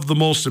one of the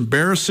most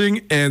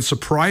embarrassing and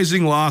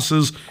surprising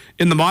losses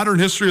in the modern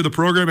history of the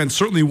program, and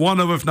certainly one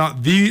of, if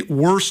not the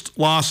worst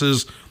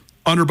losses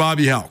under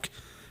Bobby Houck.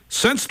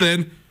 Since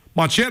then,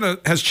 Montana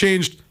has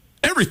changed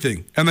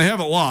everything, and they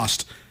haven't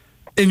lost.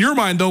 In your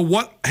mind, though,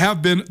 what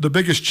have been the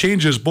biggest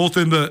changes, both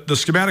in the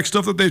schematic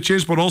stuff that they've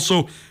changed, but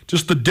also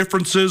just the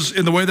differences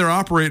in the way they're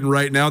operating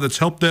right now that's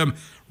helped them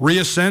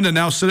reascend and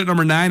now sit at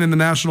number 9 in the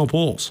national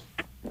polls?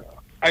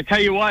 I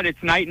tell you what,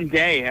 it's night and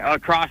day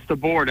across the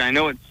board. I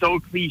know it's so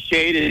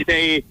cliche to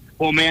say,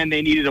 well, man,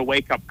 they needed a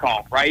wake-up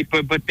call, right?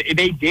 But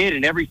they did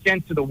in every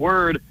sense of the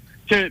word,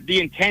 to the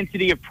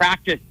intensity of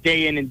practice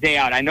day in and day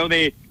out. I know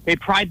they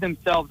pride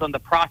themselves on the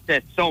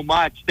process so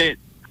much that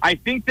I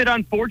think that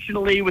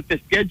unfortunately with the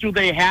schedule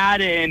they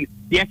had and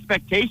the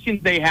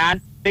expectations they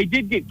had, they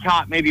did get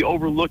caught maybe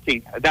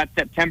overlooking that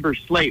September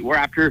slate where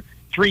after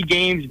 3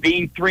 games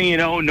being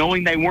 3-0,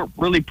 knowing they weren't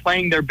really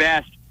playing their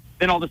best,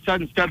 then all of a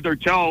sudden stubbed their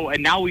toe,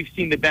 and now we've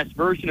seen the best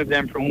version of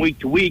them from week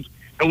to week.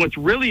 And what's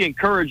really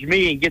encouraged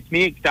me and gets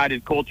me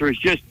excited, Colter, is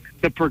just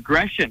the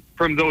progression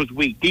from those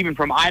weeks, even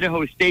from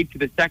Idaho State to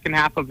the second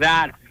half of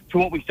that to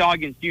what we saw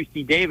against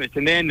UC Davis,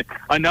 and then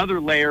another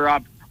layer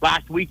up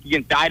last week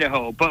against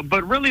Idaho.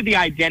 But really the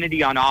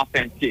identity on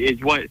offense is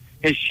what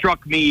has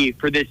struck me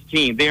for this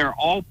team. They are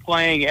all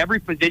playing, every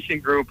position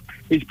group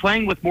is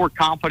playing with more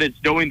confidence,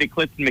 knowing that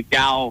Clifton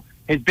McDowell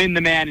has been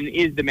the man and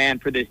is the man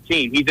for this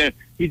team. He's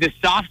a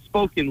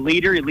soft-spoken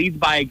leader. He leads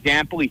by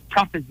example. He's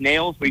tough as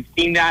nails. We've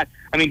seen that.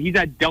 He's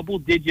had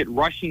double-digit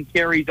rushing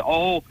carries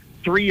all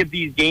 3 of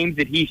these games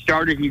that he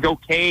started. He's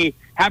okay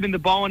having the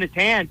ball in his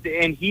hands,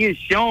 and he has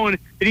shown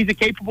that he's a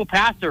capable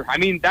passer.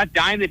 That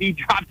dime that he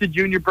dropped to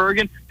Junior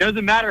Bergen,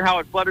 doesn't matter how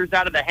it flutters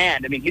out of the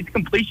hand. His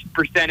completion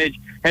percentage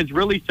has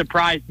really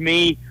surprised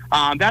me.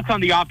 That's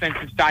on the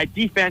offensive side.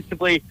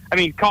 Defensively,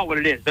 call it what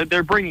it is.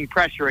 They're bringing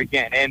pressure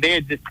again, and they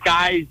had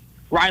disguised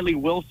Riley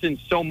Wilson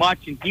so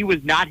much, and he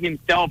was not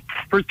himself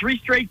for 3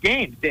 straight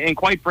games. And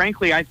quite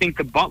frankly, I think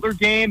the Butler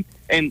game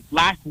and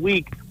last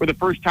week were the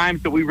first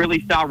times that we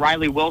really saw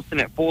Riley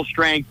Wilson at full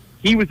strength.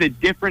 He was a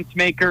difference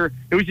maker.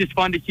 It was just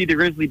fun to see the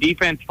Grizzly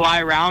defense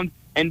fly around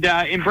and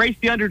embrace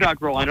the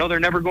underdog role. I know they're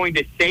never going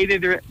to say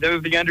that they're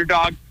the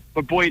underdog,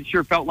 but boy, it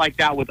sure felt like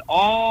that with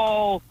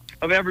all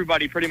of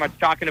everybody pretty much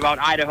talking about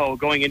Idaho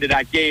going into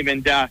that game.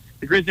 And the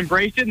Grizz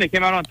embraced it, and they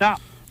came out on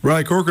top.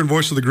 Riley Corcoran,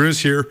 voice of the Griz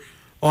here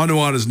on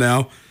Nuanez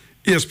Now,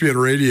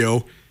 ESPN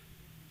Radio.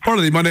 Part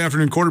of the Monday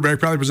Afternoon Quarterback,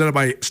 proudly presented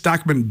by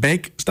Stockman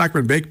Bank.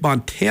 Stockman Bank,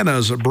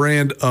 Montana's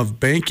brand of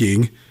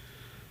banking.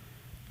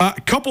 A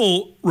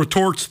couple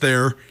retorts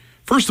there.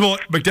 First of all,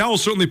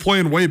 McDowell's certainly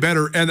playing way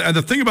better. And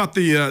the thing about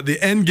the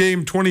end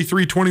game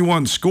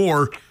 23-21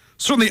 score,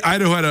 certainly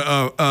Idaho had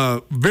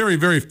a very,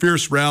 very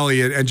fierce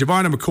rally. And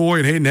Javon McCoy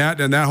and Hayden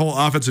Hatton and that whole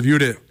offensive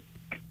unit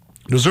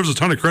deserves a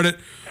ton of credit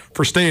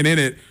for staying in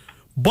it.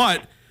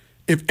 But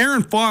if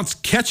Aaron Fonts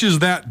catches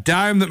that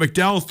dime that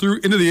McDowell threw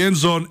into the end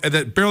zone and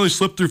that barely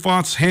slipped through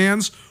Fonts'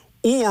 hands,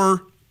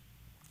 or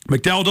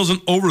McDowell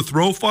doesn't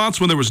overthrow Fonts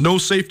when there was no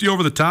safety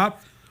over the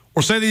top,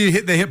 or say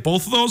they hit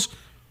both of those,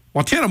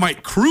 Montana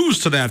might cruise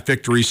to that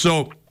victory.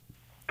 So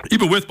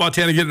even with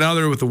Montana getting out of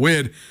there with the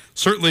win,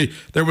 certainly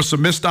there was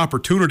some missed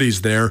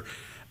opportunities there.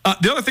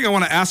 The other thing I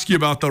want to ask you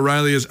about, though,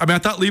 Riley, is I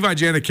thought Levi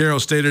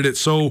Janicaro stated it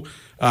so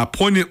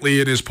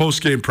poignantly in his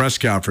post-game press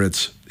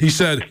conference. He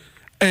said,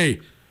 hey,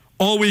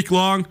 all week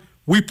long,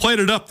 we played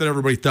it up that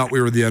everybody thought we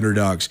were the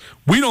underdogs.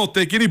 We don't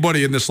think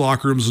anybody in this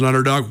locker room is an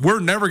underdog. We're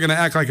never going to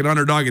act like an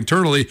underdog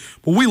internally,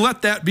 but we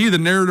let that be the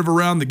narrative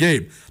around the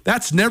game.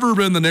 That's never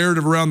been the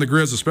narrative around the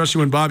Griz, especially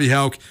when Bobby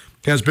Houck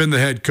has been the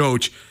head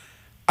coach.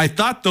 I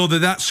thought, though,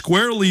 that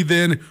squarely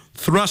then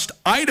thrust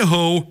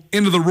Idaho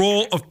into the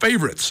role of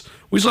favorites.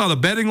 We saw the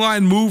betting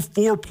line move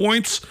 4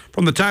 points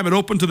from the time it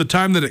opened to the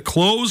time that it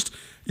closed.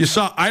 You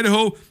saw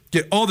Idaho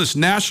get all this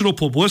national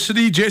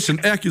publicity.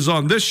 Jason Eck is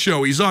on this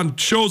show. He's on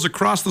shows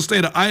across the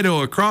state of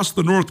Idaho, across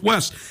the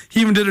Northwest. He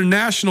even did a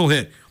national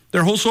hit.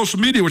 Their whole social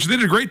media, which they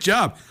did a great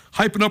job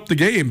hyping up the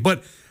game.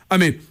 But,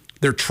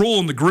 they're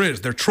trolling the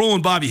Griz. They're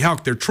trolling Bobby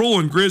Houck. They're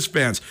trolling Griz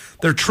fans.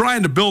 They're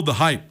trying to build the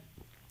hype.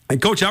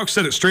 And Coach Houck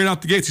said it straight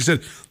out the gates. He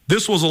said,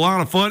 this was a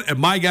lot of fun, and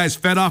my guys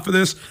fed off of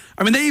this.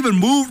 They even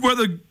moved where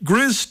the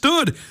Griz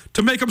stood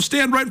to make them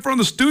stand right in front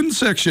of the student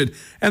section.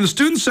 And the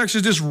student section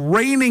is just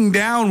raining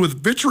down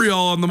with vitriol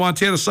on the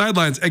Montana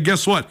sidelines. And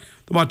guess what?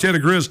 The Montana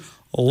Griz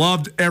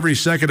loved every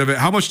second of it.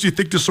 How much do you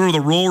think just sort of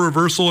the role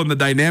reversal and the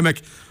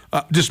dynamic,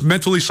 just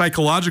mentally,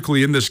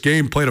 psychologically in this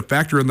game played a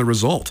factor in the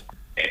result?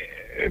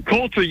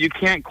 Colter, you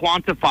can't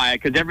quantify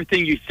it because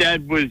everything you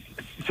said was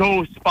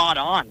so spot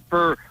on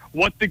for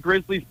what the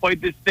Grizzlies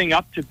played this thing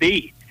up to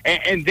be.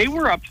 And they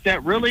were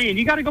upset, really. And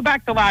you got to go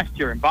back to last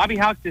year. And Bobby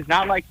Houck does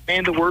not like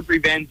saying the word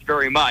revenge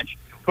very much.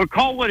 But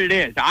call what it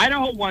is.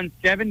 Idaho won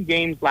 7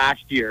 games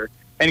last year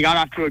and got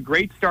off to a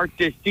great start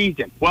this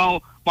season.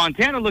 Well,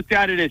 Montana looked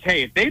at it as,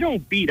 hey, if they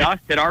don't beat us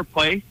at our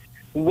place,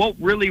 what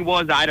really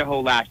was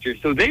Idaho last year?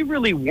 So they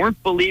really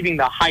weren't believing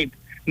the hype,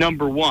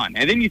 number one.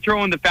 And then you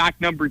throw in the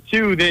fact, number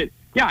two, that,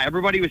 yeah,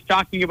 everybody was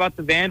talking about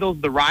the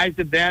Vandals, the rise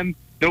of them.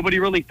 Nobody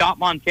really thought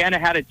Montana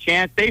had a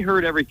chance. They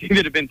heard everything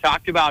that had been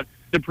talked about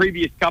the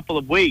previous couple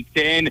of weeks.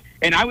 And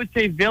I would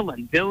say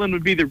villain. Villain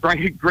would be the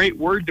great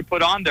word to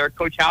put on there.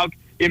 Coach Houck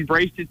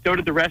embraced it. So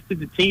did the rest of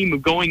the team,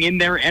 of going in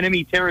there,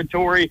 enemy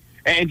territory,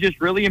 and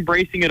just really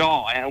embracing it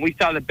all. And we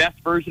saw the best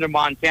version of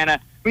Montana.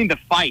 I mean, the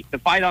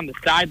fight on the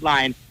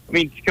sideline. I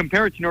mean, to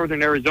compare it to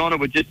Northern Arizona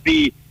would just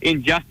be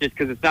injustice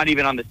because it's not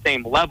even on the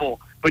same level.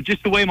 But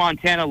just the way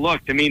Montana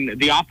looked, I mean,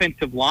 the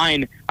offensive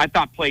line, I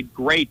thought, played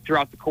great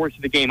throughout the course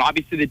of the game.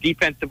 Obviously, the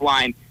defensive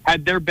line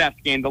had their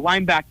best game. The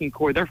linebacking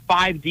core, they're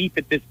 5 deep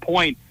at this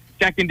point.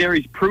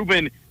 Secondary's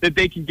proven that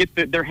they can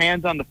get their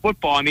hands on the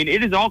football. I mean,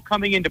 it is all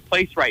coming into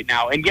place right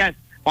now. And, yes,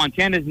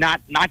 Montana's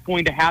not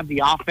going to have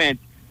the offense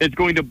that's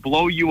going to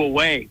blow you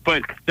away,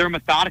 but they're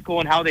methodical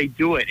in how they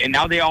do it. And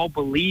now they all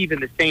believe in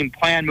the same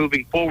plan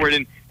moving forward.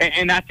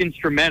 And that's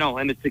instrumental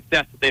in the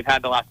success that they've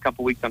had the last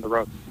couple weeks on the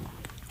road.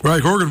 Right,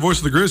 Corcoran, voice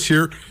of the Griz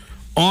here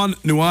on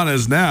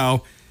Nuanez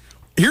Now.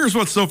 Here's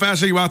what's so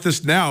fascinating about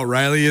this now,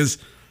 Riley, is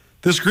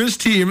this Griz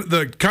team,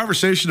 the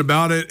conversation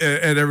about it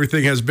and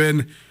everything has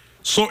been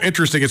so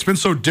interesting. It's been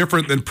so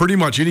different than pretty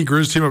much any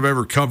Griz team I've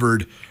ever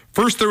covered.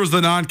 First, there was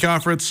the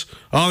non-conference.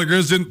 Oh, the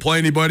Griz didn't play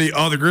anybody.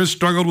 Oh, the Griz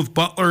struggled with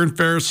Butler and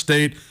Ferris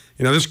State.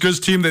 You know, this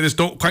Griz team, they just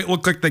don't quite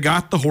look like they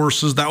got the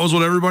horses. That was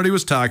what everybody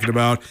was talking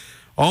about.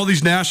 All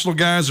these national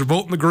guys are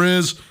voting the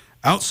Griz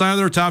outside of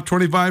their top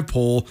 25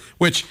 poll,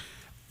 which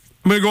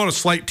I'm going to go on a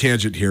slight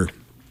tangent here.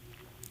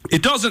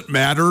 It doesn't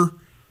matter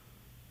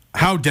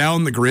how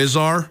down the Griz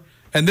are,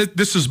 and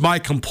this is my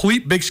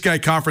complete Big Sky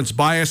Conference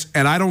bias,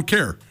 and I don't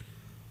care.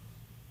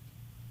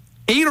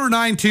 8 or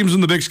 9 teams in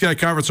the Big Sky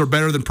Conference are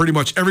better than pretty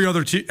much every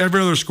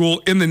other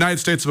school in the United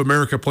States of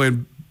America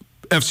playing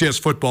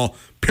FCS football,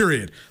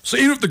 period. So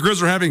even if the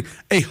Griz are having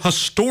a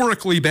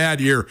historically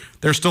bad year,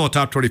 they're still a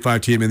top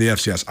 25 team in the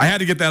FCS. I had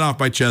to get that off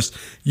my chest.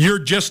 You're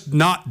just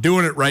not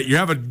doing it right. You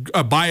have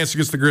a bias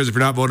against the Griz if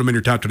you're not voting them in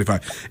your top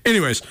 25.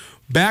 Anyways,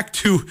 back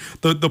to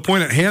the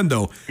point at hand,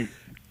 though.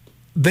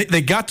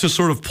 They got to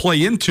sort of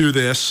play into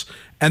this,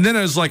 and then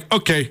I was like,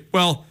 okay,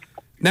 well,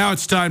 now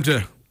it's time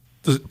to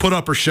put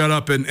up or shut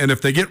up, and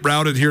if they get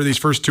routed here these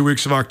first 2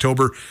 weeks of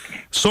October,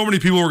 so many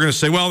people were going to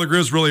say, well, the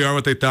Griz really are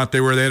what they thought they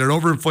were. They had an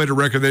overinflated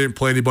record. They didn't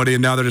play anybody,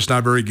 and now they're just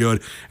not very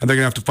good, and they're going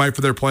to have to fight for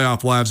their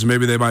playoff lives, and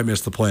maybe they might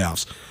miss the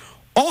playoffs.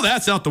 All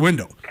that's out the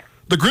window.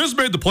 The Griz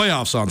made the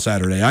playoffs on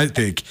Saturday, I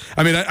think.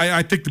 I mean,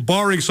 I think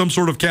barring some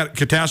sort of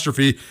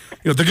catastrophe,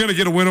 they're going to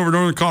get a win over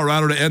Northern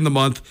Colorado to end the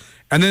month,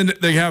 and then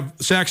they have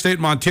Sac State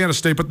and Montana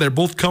State, but they're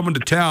both coming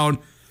to town.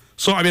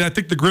 So, I mean, I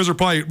think the Griz are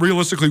probably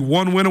realistically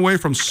 1 win away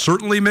from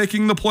certainly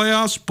making the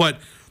playoffs, but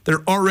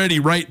they're already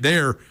right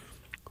there.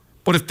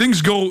 But if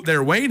things go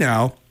their way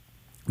now,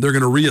 they're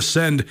going to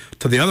reascend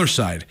to the other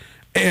side.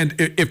 And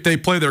if they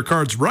play their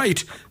cards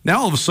right, now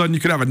all of a sudden you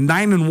could have a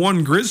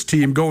 9-1 Griz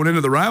team going into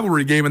the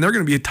rivalry game, and they're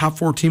going to be a top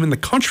 4 team in the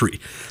country.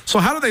 So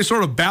how do they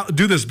sort of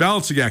do this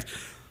balancing act?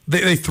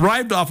 They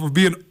thrived off of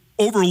being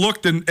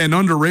overlooked and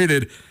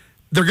underrated.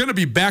 They're going to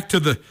be back to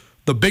the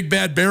big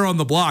bad bear on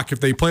the block if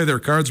they play their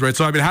cards right.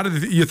 So, I mean, how do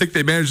you think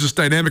they manage this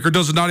dynamic, or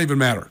does it not even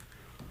matter?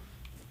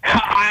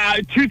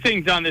 2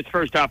 things on this.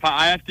 First off,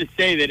 I have to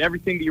say that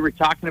everything that you were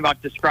talking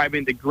about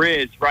describing the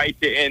Griz, right,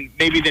 and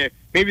maybe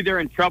they're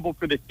in trouble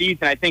for the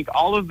season. I think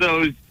all of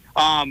those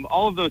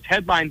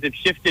headlines have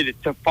shifted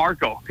to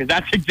Fargo, because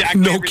that's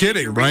exactly no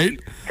kidding, right?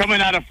 Coming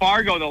out of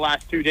Fargo the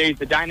last 2 days,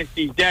 the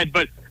dynasty's dead.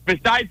 But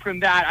besides from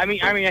that, I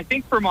mean, I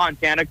think for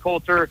Montana,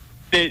 Colter,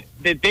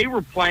 that they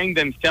were playing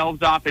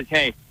themselves off as,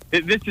 hey,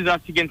 this is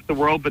us against the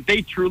world, but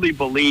they truly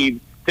believe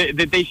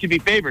that they should be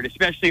favored,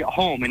 especially at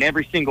home in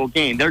every single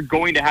game. They're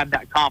going to have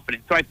that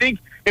confidence. So I think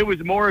it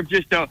was more of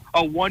just a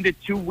 1 to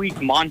 2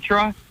 week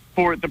mantra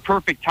for the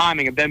perfect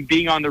timing of them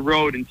being on the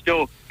road and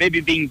still maybe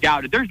being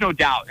doubted. There's no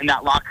doubt in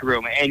that locker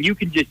room, and you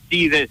can just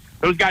see that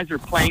those guys are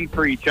playing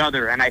for each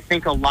other. And I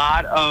think a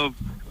lot of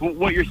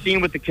what you're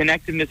seeing with the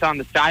connectiveness on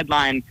the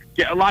sideline,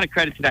 get a lot of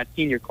credit to that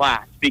senior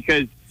class,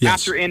 because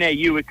after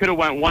NAU, it could have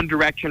went one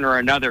direction or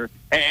another,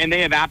 and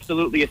they have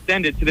absolutely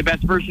ascended to the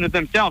best version of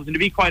themselves. And to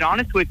be quite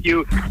honest with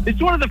you, this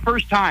is one of the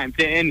first times,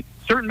 and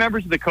certain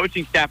members of the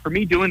coaching staff, for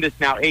me doing this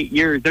now 8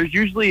 years, there's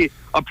usually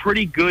a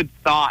pretty good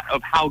thought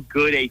of how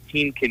good a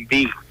team can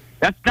be.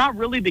 That's not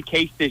really the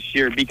case this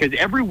year, because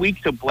every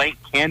week's a blank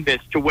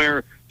canvas to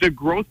where the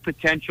growth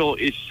potential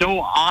is so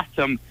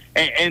awesome,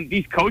 and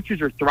these coaches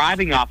are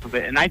thriving off of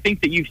it. And I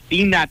think that you've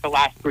seen that the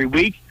last 3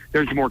 weeks.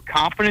 There's more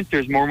confidence,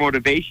 there's more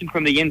motivation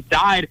from the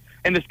inside,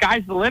 and the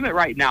sky's the limit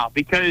right now,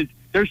 because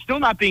they're still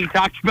not being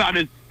talked about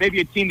as maybe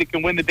a team that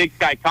can win the Big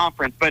Sky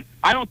Conference. But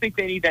I don't think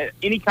they need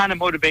any kind of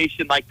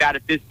motivation like that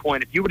at this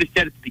point. If you would have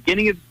said at the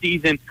beginning of the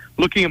season,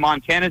 looking at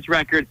Montana's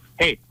record,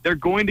 hey, they're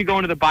going to go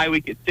into the bye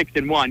week at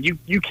 6-1.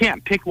 You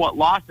can't pick what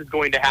loss is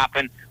going to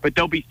happen, but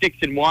they'll be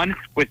 6-1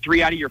 with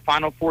 3 out of your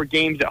final 4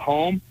 games at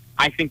home.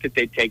 I think that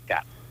they'd take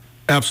that.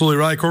 Absolutely.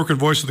 Riley Corcoran,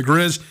 voice of the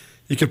Griz.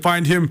 You can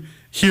find him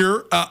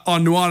here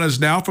on Nuanez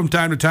Now from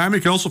time to time.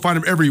 You can also find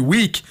him every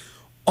week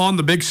on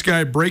the Big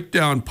Sky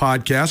Breakdown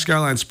podcast,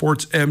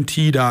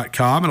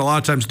 SkylineSportsMT.com. And a lot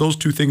of times those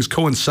two things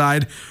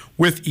coincide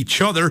with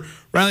each other.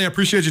 Riley, I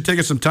appreciate you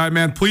taking some time,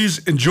 man. Please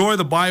enjoy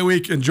the bye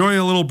week.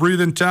 Enjoy a little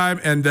breathing time,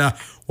 and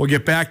we'll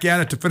get back at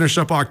it to finish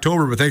up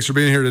October. But thanks for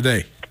being here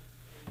today.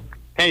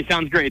 Hey,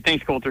 sounds great.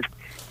 Thanks, Colter.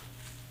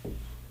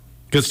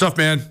 Good stuff,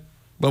 man.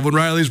 Love when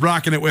Riley's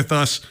rocking it with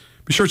us.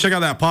 Be sure to check out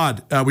that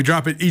pod. We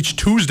drop it each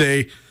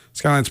Tuesday,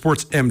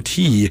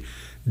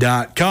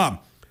 SkylineSportsMT.com.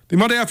 The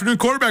Monday afternoon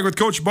quarterback with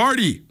Coach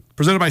Marty,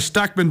 presented by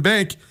Stockman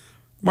Bank.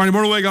 Marty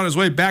Mornhinweg on his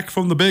way back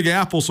from the Big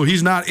Apple, so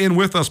he's not in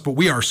with us, but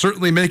we are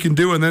certainly making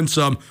do, and then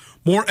some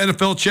more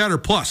NFL chatter,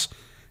 plus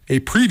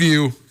a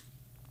preview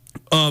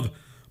of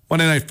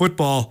Monday Night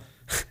Football.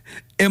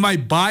 Am I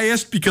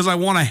biased because I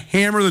want to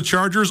hammer the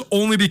Chargers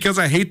only because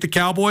I hate the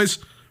Cowboys?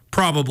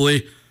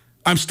 Probably.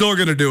 I'm still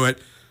going to do it.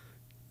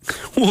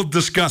 We'll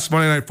discuss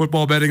Monday Night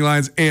Football betting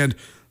lines and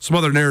some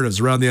other narratives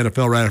around the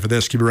NFL right after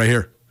this. Keep it right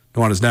here.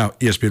 Nuanez Now,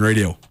 ESPN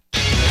Radio.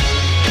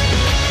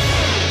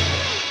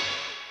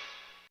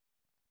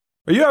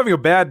 Are you having a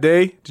bad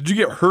day? Did you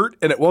get hurt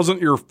and it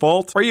wasn't your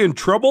fault? Are you in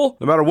trouble?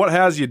 No matter what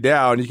has you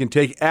down, you can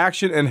take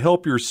action and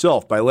help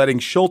yourself by letting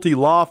Schulte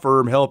Law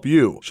Firm help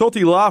you.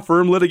 Schulte Law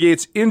Firm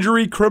litigates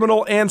injury,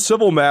 criminal, and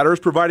civil matters,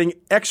 providing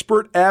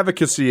expert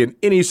advocacy in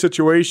any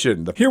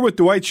situation. Here with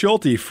Dwight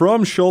Schulte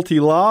from Schulte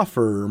Law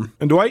Firm.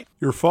 And Dwight,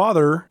 your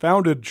father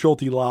founded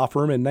Schulte Law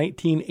Firm in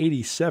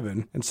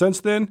 1987, and since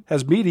then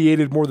has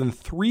mediated more than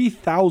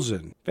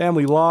 3,000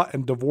 family law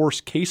and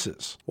divorce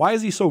cases. Why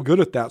is he so good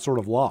at that sort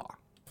of law?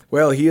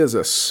 Well, he is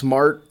a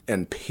smart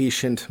and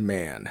patient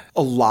man.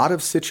 A lot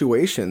of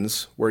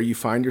situations where you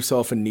find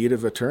yourself in need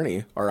of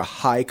attorney are a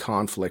high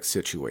conflict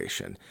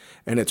situation.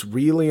 And it's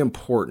really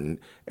important,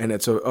 and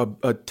it's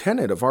a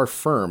tenet of our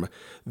firm,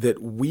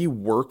 that we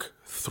work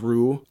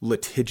through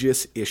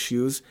litigious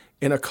issues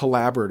in a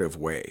collaborative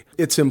way.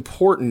 It's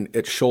important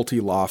at Schulte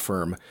Law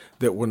Firm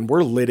that when we're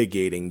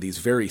litigating these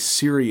very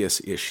serious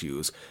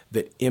issues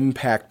that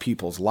impact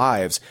people's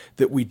lives,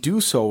 that we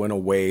do so in a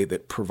way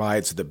that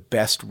provides the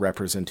best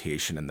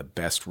representation and the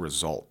best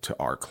result to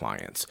our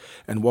clients.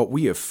 And what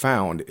we have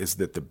found is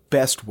that the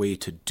best way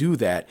to do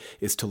that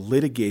is to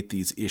litigate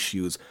these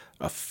issues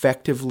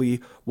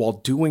effectively while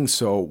doing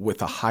so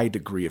with a high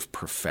degree of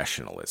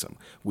professionalism.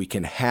 We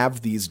can have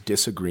these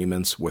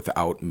disagreements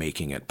without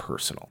making it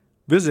personal.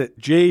 Visit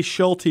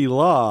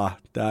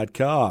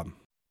jschultelaw.com.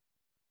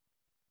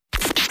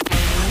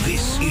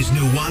 This is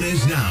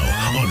Nuanez Now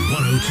on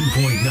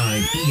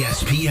 102.9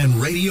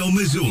 ESPN Radio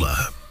Missoula.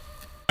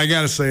 I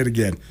got to say it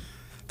again.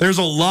 There's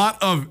a lot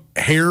of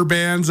hair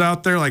bands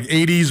out there, like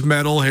 80s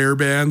metal hair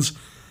bands,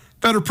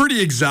 that are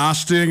pretty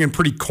exhausting and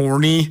pretty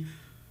corny.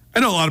 I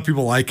know a lot of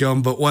people like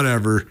them, but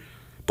whatever.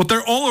 But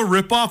they're all a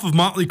ripoff of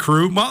Motley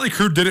Crue. Motley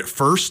Crue did it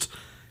first.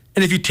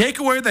 And if you take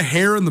away the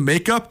hair and the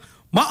makeup,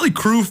 Motley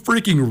Crue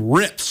freaking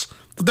rips.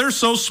 They're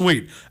so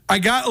sweet. I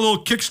got a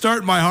little kickstart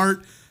in my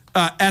heart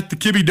at the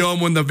Kibbe Dome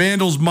when the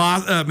Vandals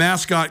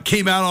mascot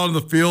came out on the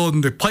field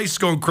and the place is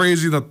going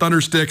crazy, the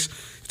Thundersticks.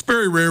 It's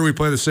very rare we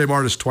play the same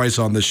artist twice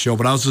on this show,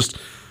 but I was just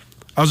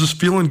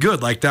feeling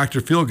good, like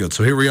Dr. Feelgood.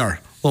 So here we are. A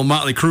little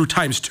Motley Crue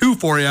times 2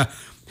 for you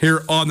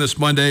here on this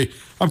Monday.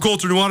 I'm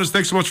Colter Nuanez.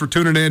 Thanks so much for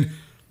tuning in.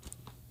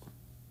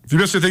 If you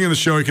missed anything in the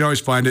show, you can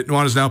always find it.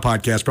 Nuanez Now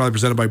podcast, probably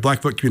presented by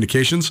Blackfoot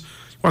Communications. You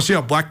want to see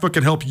how Blackfoot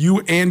can help you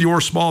and your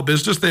small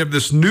business? They have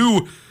this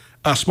new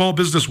small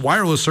business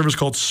wireless service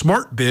called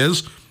Smart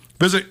Biz.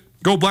 Visit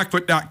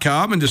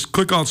goblackfoot.com and just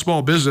click on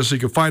small business so you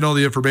can find all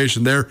the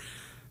information there.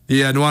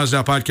 The Nuanez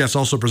Now podcast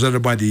also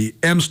presented by the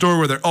M Store,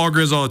 where they're all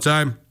Griz all the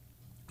time,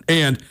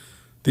 and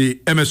the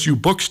MSU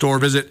Bookstore.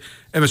 Visit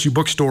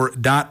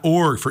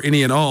msubookstore.org for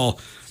any and all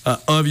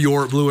of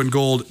your blue and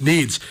gold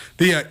needs.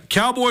 The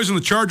Cowboys and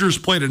the Chargers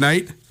play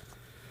tonight.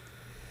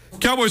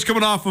 Cowboys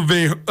coming off of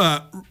a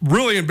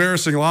really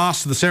embarrassing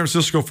loss to the San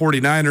Francisco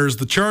 49ers.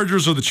 The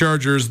Chargers are the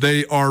Chargers.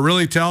 They are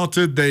really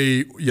talented.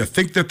 You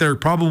think that they're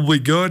probably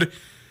good,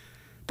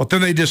 but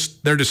then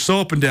they're just so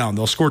up and down.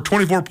 They'll score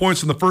 24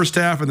 points in the first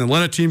half and then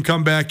let a team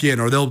come back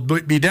in, or they'll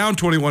be down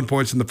 21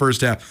 points in the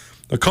first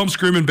half. They'll come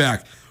screaming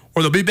back,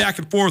 or they'll be back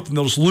and forth and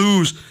they'll just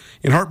lose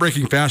in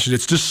heartbreaking fashion.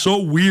 It's just so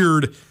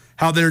weird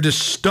how they're just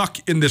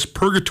stuck in this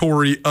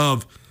purgatory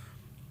of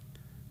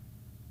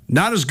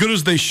not as good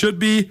as they should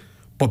be,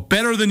 but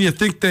better than you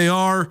think they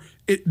are.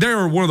 They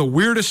are one of the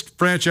weirdest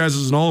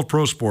franchises in all of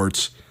pro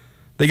sports.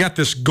 They got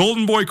this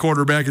golden boy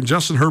quarterback in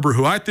Justin Herbert,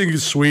 who I think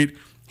is sweet.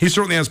 He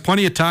certainly has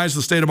plenty of ties to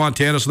the state of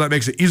Montana, so that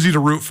makes it easy to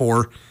root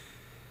for.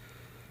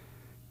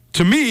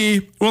 To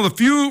me, one of the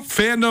few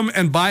fandom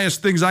and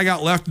biased things I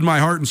got left in my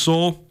heart and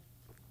soul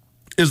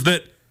is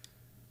that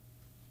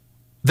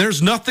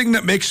there's nothing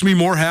that makes me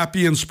more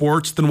happy in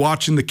sports than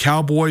watching the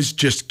Cowboys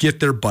just get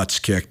their butts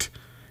kicked.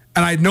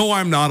 And I know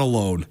I'm not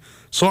alone.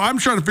 So I'm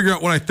trying to figure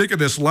out what I think of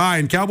this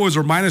line. Cowboys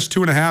are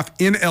 -2.5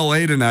 in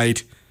LA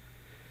tonight.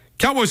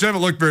 Cowboys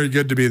haven't looked very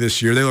good to me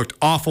this year. They looked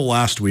awful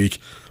last week.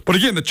 But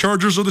again, the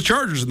Chargers are the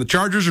Chargers, and the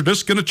Chargers are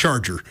just going to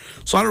charger.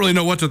 So I don't really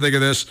know what to think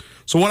of this.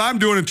 So what I'm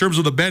doing in terms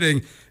of the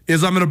betting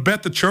is I'm going to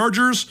bet the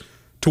Chargers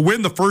to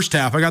win the first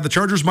half. I got the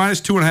Chargers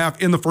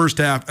 -2.5 in the first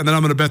half, and then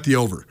I'm going to bet the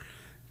over.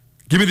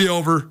 Give me the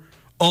over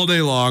all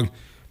day long.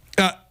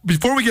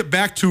 Before we get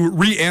back to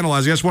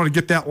reanalyzing, I just want to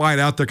get that line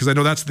out there because I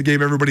know that's the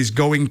game everybody's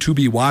going to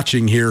be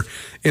watching here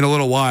in a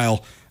little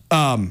while.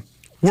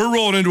 We're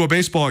rolling into a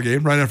baseball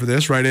game right after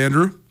this, right,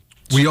 Andrew?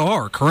 We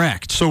are,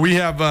 correct. So we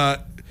have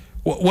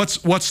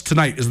what's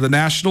tonight? Is the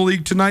National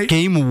League tonight?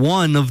 Game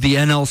 1 of the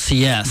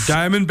NLCS.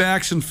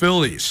 Diamondbacks and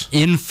Phillies.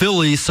 In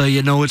Philly, so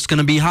you know it's going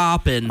to be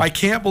hopping. I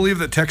can't believe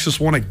that Texas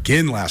won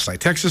again last night.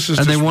 Texas is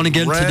and just they won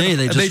again red. today.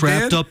 They just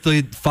wrapped up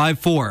the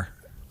 5-4.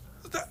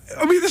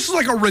 I mean, this is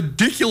like a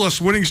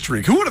ridiculous winning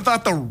streak. Who would have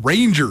thought the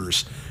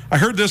Rangers? I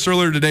heard this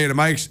earlier today, and it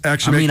might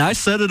actually I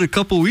said it a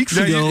couple weeks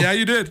ago.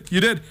 You did.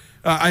 You did.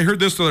 I heard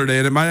this the other day,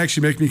 and it might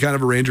actually make me kind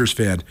of a Rangers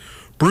fan.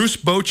 Bruce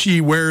Bochy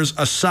wears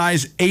a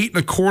size 8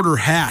 1/4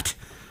 hat.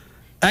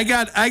 I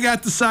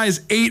got the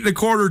size 8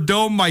 1/4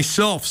 dome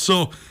myself.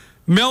 So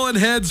melon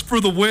heads for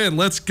the win.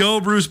 Let's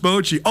go, Bruce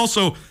Bochy.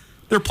 Also,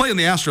 they're playing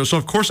the Astros, so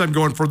of course I'm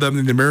going for them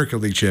in the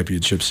American League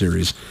Championship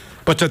Series.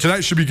 But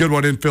tonight should be a good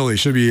one in Philly.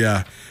 Should be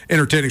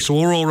entertaining. So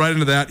we'll roll right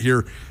into that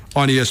here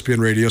on ESPN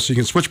Radio. So you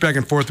can switch back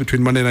and forth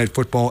between Monday Night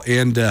Football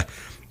and the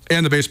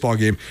baseball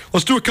game.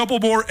 Let's do a couple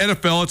more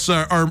NFL. It's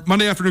our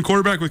Monday afternoon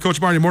quarterback with Coach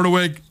Marty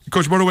Mornhinweg.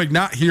 Coach Mornhinweg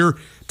not here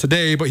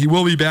today, but he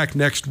will be back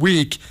next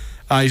week.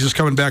 He's just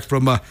coming back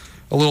from a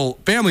little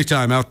family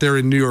time out there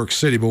in New York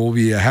City, but we'll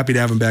be happy to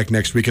have him back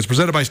next week. It's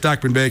presented by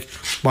Stockman Bank,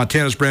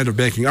 Montana's brand of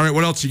banking. All right,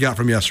 what else you got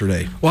from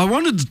yesterday? Well, I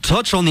wanted to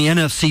touch on the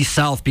NFC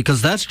South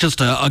because that's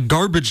just a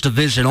garbage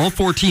division. All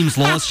 4 teams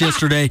lost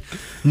yesterday.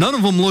 None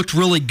of them looked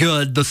really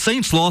good. The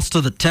Saints lost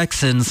to the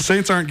Texans. The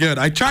Saints aren't good.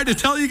 I tried to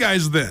tell you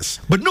guys this.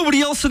 But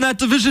nobody else in that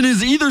division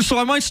is either, so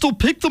I might still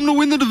pick them to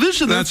win the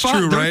division. That's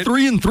true, right? They're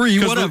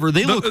 3-3, whatever.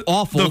 They look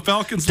awful. The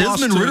Falcons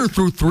Desmond lost Ridder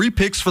threw 3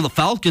 picks for the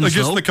Falcons,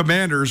 against the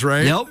Commanders,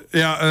 right? Yep.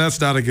 Yeah,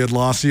 that's not a good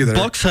loss either.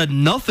 Bucks had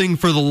nothing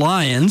for the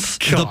Lions.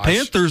 Gosh. The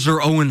Panthers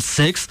are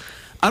 0-6.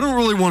 I don't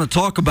really want to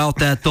talk about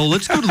that, though.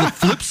 Let's go to the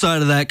flip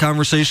side of that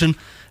conversation.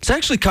 It's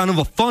actually kind of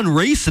a fun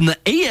race in the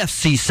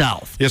AFC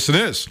South. Yes, it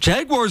is.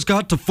 Jaguars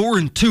got to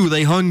 4-2.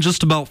 They hung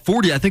just about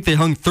 40. I think they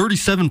hung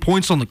 37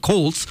 points on the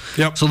Colts.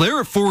 Yep. So they're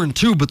at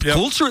 4-2, but the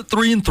Colts are at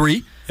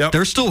 3-3. Yep.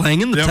 They're still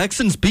hanging. The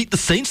Texans beat the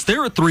Saints.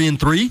 They're at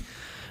 3-3.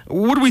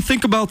 What do we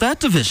think about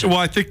that division? Well,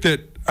 I think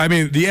that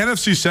the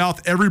NFC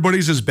South,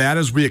 everybody's as bad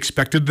as we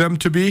expected them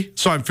to be.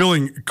 So I'm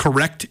feeling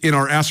correct in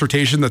our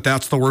assertion that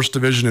that's the worst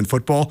division in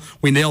football.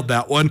 We nailed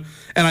that one.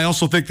 And I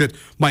also think that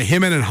my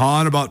him and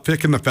Han about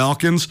picking the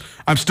Falcons,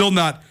 I'm still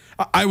not.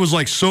 I was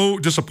like so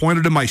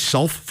disappointed in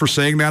myself for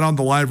saying that on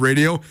the live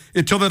radio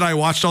until that I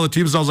watched all the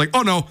teams. I was like,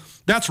 oh no,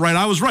 that's right.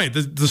 I was right.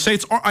 The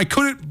Saints I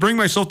couldn't bring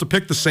myself to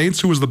pick the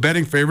Saints, who was the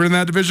betting favorite in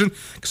that division,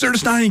 because they're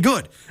just not any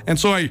good. And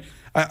so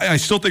I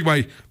still think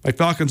my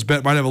Falcons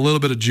bet might have a little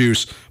bit of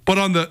juice. But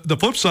on the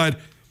flip side,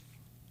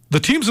 the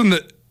teams in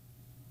the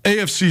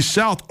AFC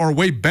South are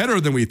way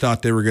better than we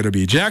thought they were going to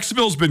be.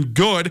 Jacksonville's been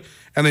good,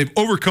 and they've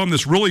overcome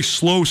this really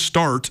slow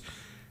start,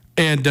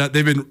 and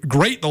they've been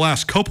great the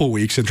last couple of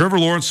weeks. And Trevor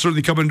Lawrence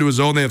certainly coming into his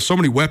own. They have so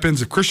many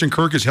weapons. If Christian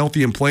Kirk is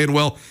healthy and playing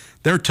well,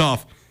 they're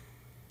tough.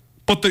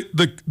 But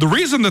the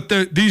reason that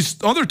these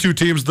other 2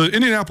 teams, the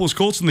Indianapolis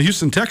Colts and the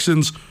Houston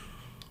Texans,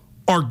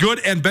 are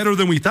good and better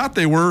than we thought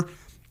they were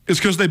is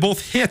because they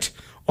both hit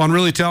on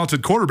really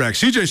talented quarterbacks.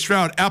 C.J.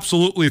 Stroud,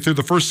 absolutely, through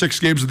the first 6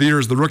 games of the year,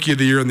 is the rookie of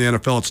the year in the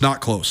NFL. It's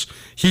not close.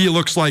 He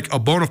looks like a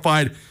bona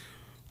fide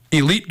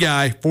elite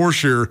guy for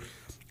sure.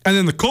 And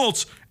then the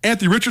Colts,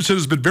 Anthony Richardson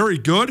has been very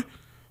good,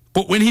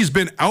 but when he's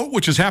been out,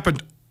 which has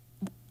happened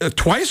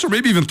twice or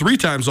maybe even 3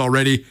 times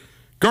already,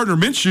 Gardner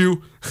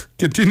Minshew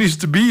continues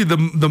to be the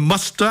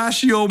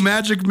mustachio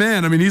magic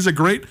man. I mean, he's a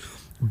great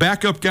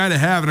backup guy to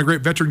have and a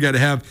great veteran guy to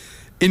have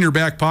in your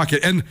back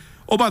pocket. And,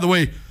 oh, by the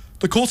way,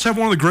 the Colts have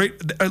one of the great.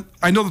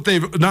 I know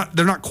that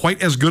they're not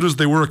quite as good as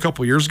they were a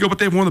couple years ago, but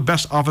they have one of the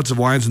best offensive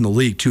lines in the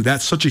league too.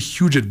 That's such a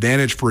huge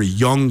advantage for a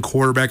young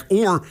quarterback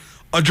or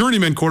a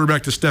journeyman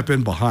quarterback to step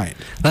in behind.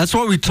 That's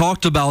why we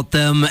talked about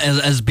them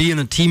as being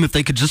a team if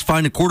they could just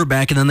find a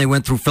quarterback, and then they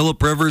went through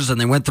Phillip Rivers and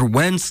they went through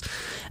Wentz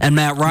and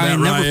Matt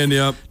Ryan.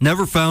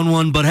 Never found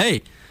one, but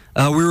hey.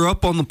 We were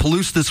up on the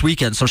Palouse this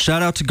weekend, so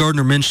shout out to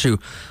Gardner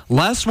Minshew.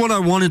 Last one I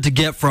wanted to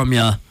get from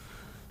you.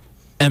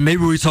 And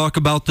maybe we talk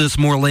about this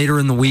more later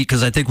in the week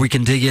because I think we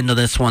can dig into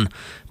this one.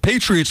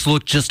 Patriots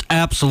look just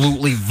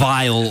absolutely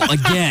vile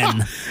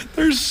again.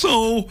 They're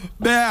so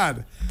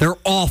bad. They're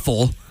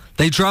awful.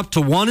 They dropped to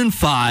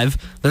 1-5.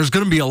 There's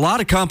going to be a lot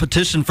of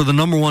competition for the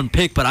number 1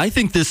 pick, but I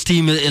think this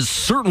team is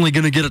certainly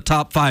going to get a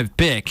top 5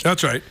 pick.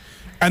 That's right.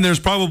 And there's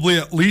probably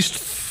at least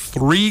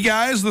 3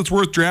 guys that's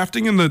worth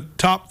drafting in the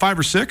top 5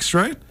 or 6,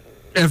 right?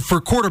 And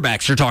for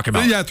quarterbacks, you're talking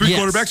about. Yeah, 3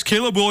 quarterbacks.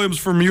 Caleb Williams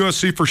from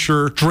USC for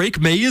sure. Drake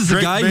May is a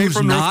guy who's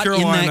not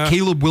in that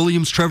Caleb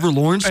Williams, Trevor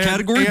Lawrence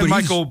category. And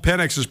Michael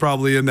Penix is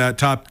probably in that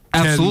top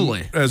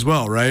 10 as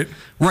well, right?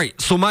 Right.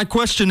 So my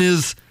question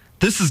is,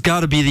 this has got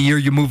to be the year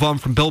you move on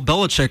from Bill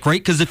Belichick,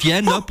 right? Because if you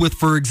end up with,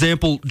 for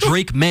example,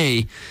 Drake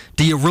May,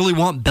 do you really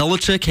want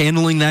Belichick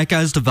handling that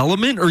guy's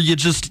development, or you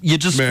just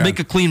make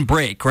a clean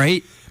break,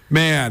 right?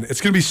 Man,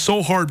 it's going to be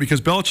so hard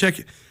because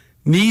Belichick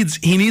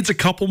needs a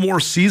couple more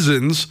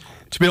seasons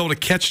to be able to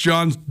catch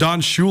Don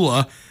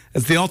Shula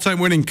as the all-time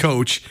winning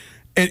coach,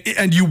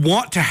 and you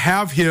want to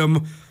have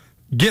him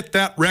get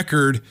that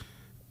record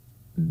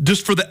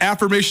just for the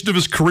affirmation of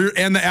his career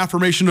and the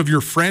affirmation of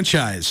your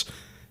franchise.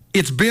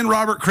 It's been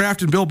Robert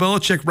Kraft and Bill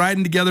Belichick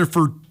riding together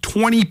for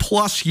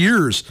 20-plus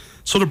years.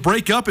 So to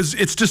break up it's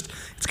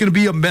going to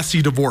be a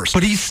messy divorce.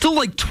 But he's still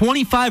like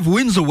 25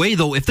 wins away,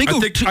 though. If they go,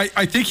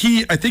 I think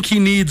he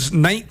needs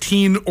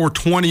 19 or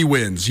 20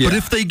 wins. Yeah. But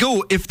if they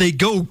go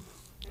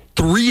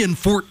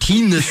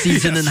 3-14 this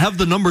season and have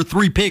the number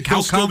 3 pick,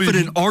 how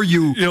confident are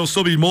you? He'll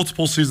still be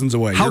multiple seasons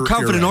away. How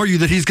confident are you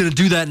that he's going to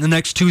do that in the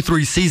next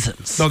 2-3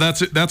 seasons? No,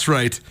 that's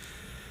right.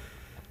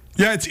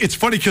 Yeah, it's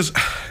funny because,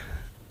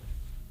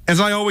 as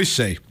I always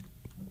say,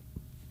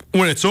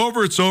 when it's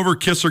over, it's over.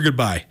 Kiss or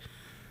goodbye.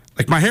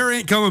 Like, my hair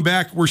ain't coming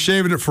back. We're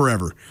shaving it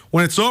forever.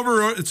 When it's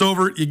over, it's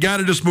over. You got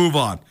to just move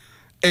on.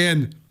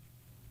 And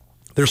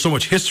there's so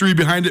much history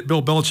behind it.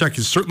 Bill Belichick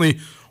is certainly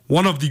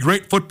one of the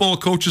great football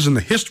coaches in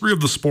the history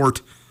of the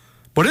sport.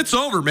 But it's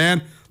over,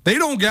 man. They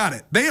don't got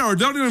it.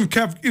 Don't even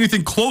have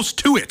anything close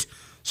to it.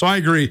 So I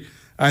agree.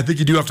 I think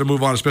you do have to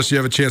move on, especially if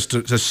you have a chance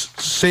to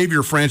save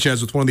your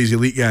franchise with one of these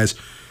elite guys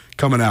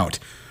coming out.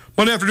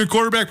 Monday Afternoon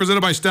Quarterback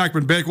presented by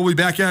Stockman Bank. We'll be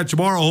back at it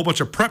tomorrow. A whole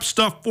bunch of prep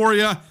stuff for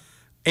you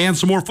and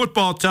some more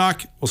football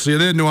talk. We'll see you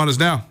then. Nuanez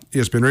Now,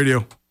 ESPN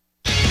Radio.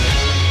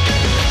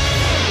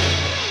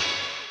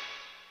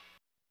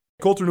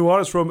 Colter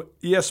Nuanez from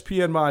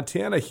ESPN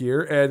Montana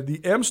here, and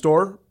the M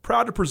Store,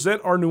 proud to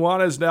present our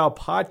Nuanez Now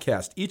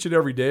podcast each and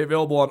every day,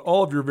 available on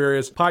all of your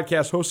various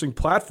podcast hosting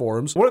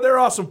platforms. One of their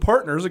awesome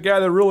partners, a guy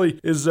that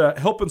really is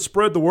helping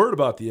spread the word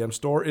about the M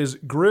Store, is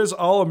Griz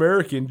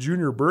All-American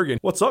Junior Bergen.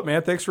 What's up,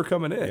 man? Thanks for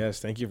coming in.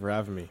 Yes, thank you for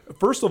having me.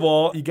 First of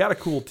all, you got a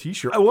cool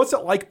t-shirt. What's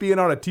it like being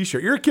on a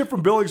t-shirt? You're a kid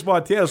from Billings,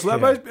 Montana, so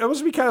that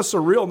must be kind of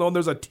surreal knowing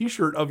there's a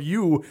t-shirt of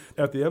you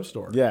at the M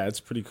Store. Yeah, it's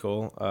pretty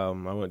cool.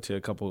 I went to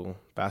a couple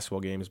basketball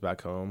games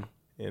back home,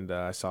 and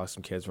I saw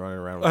some kids running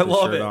around with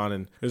their shirt on,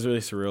 and it was really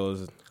surreal. It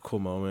was a cool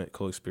moment,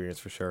 cool experience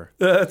for sure.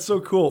 That's so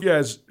cool. You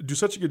guys do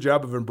such a good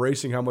job of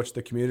embracing how much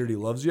the community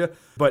loves you.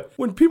 But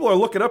when people are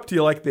looking up to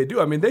you like they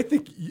do, they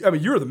think,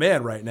 you're the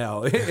man right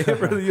now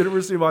for the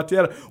University of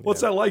Montana.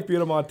 What's that like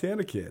being a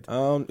Montana kid?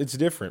 It's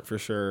different for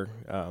sure.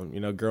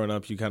 Growing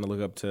up, you kind of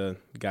look up to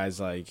guys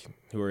like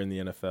who are in the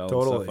NFL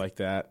and stuff like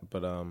that.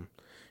 But,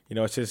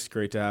 it's just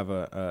great to have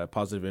a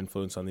positive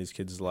influence on these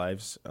kids'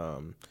 lives.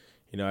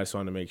 I just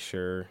want to make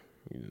sure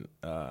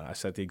I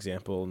set the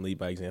example and lead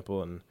by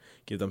example and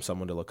give them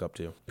someone to look up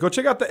to. Go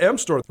check out the M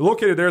Store. They're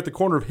located there at the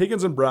corner of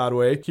Higgins and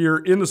Broadway here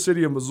in the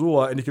city of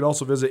Missoula, and you can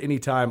also visit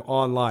anytime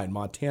online,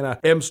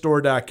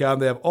 montanamstore.com.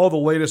 They have all the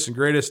latest and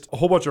greatest, a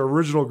whole bunch of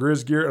original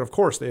Griz gear, and of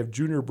course, they have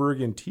Junior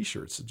Bergen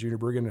t-shirts. Junior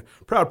Bergen,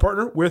 proud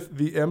partner with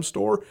the M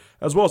Store,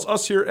 as well as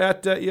us here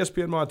at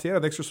ESPN Montana.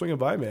 Thanks for swinging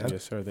by, man.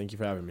 Yes, sir. Thank you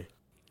for having me.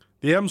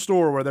 The M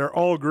Store, where they're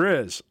all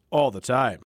Griz all the time.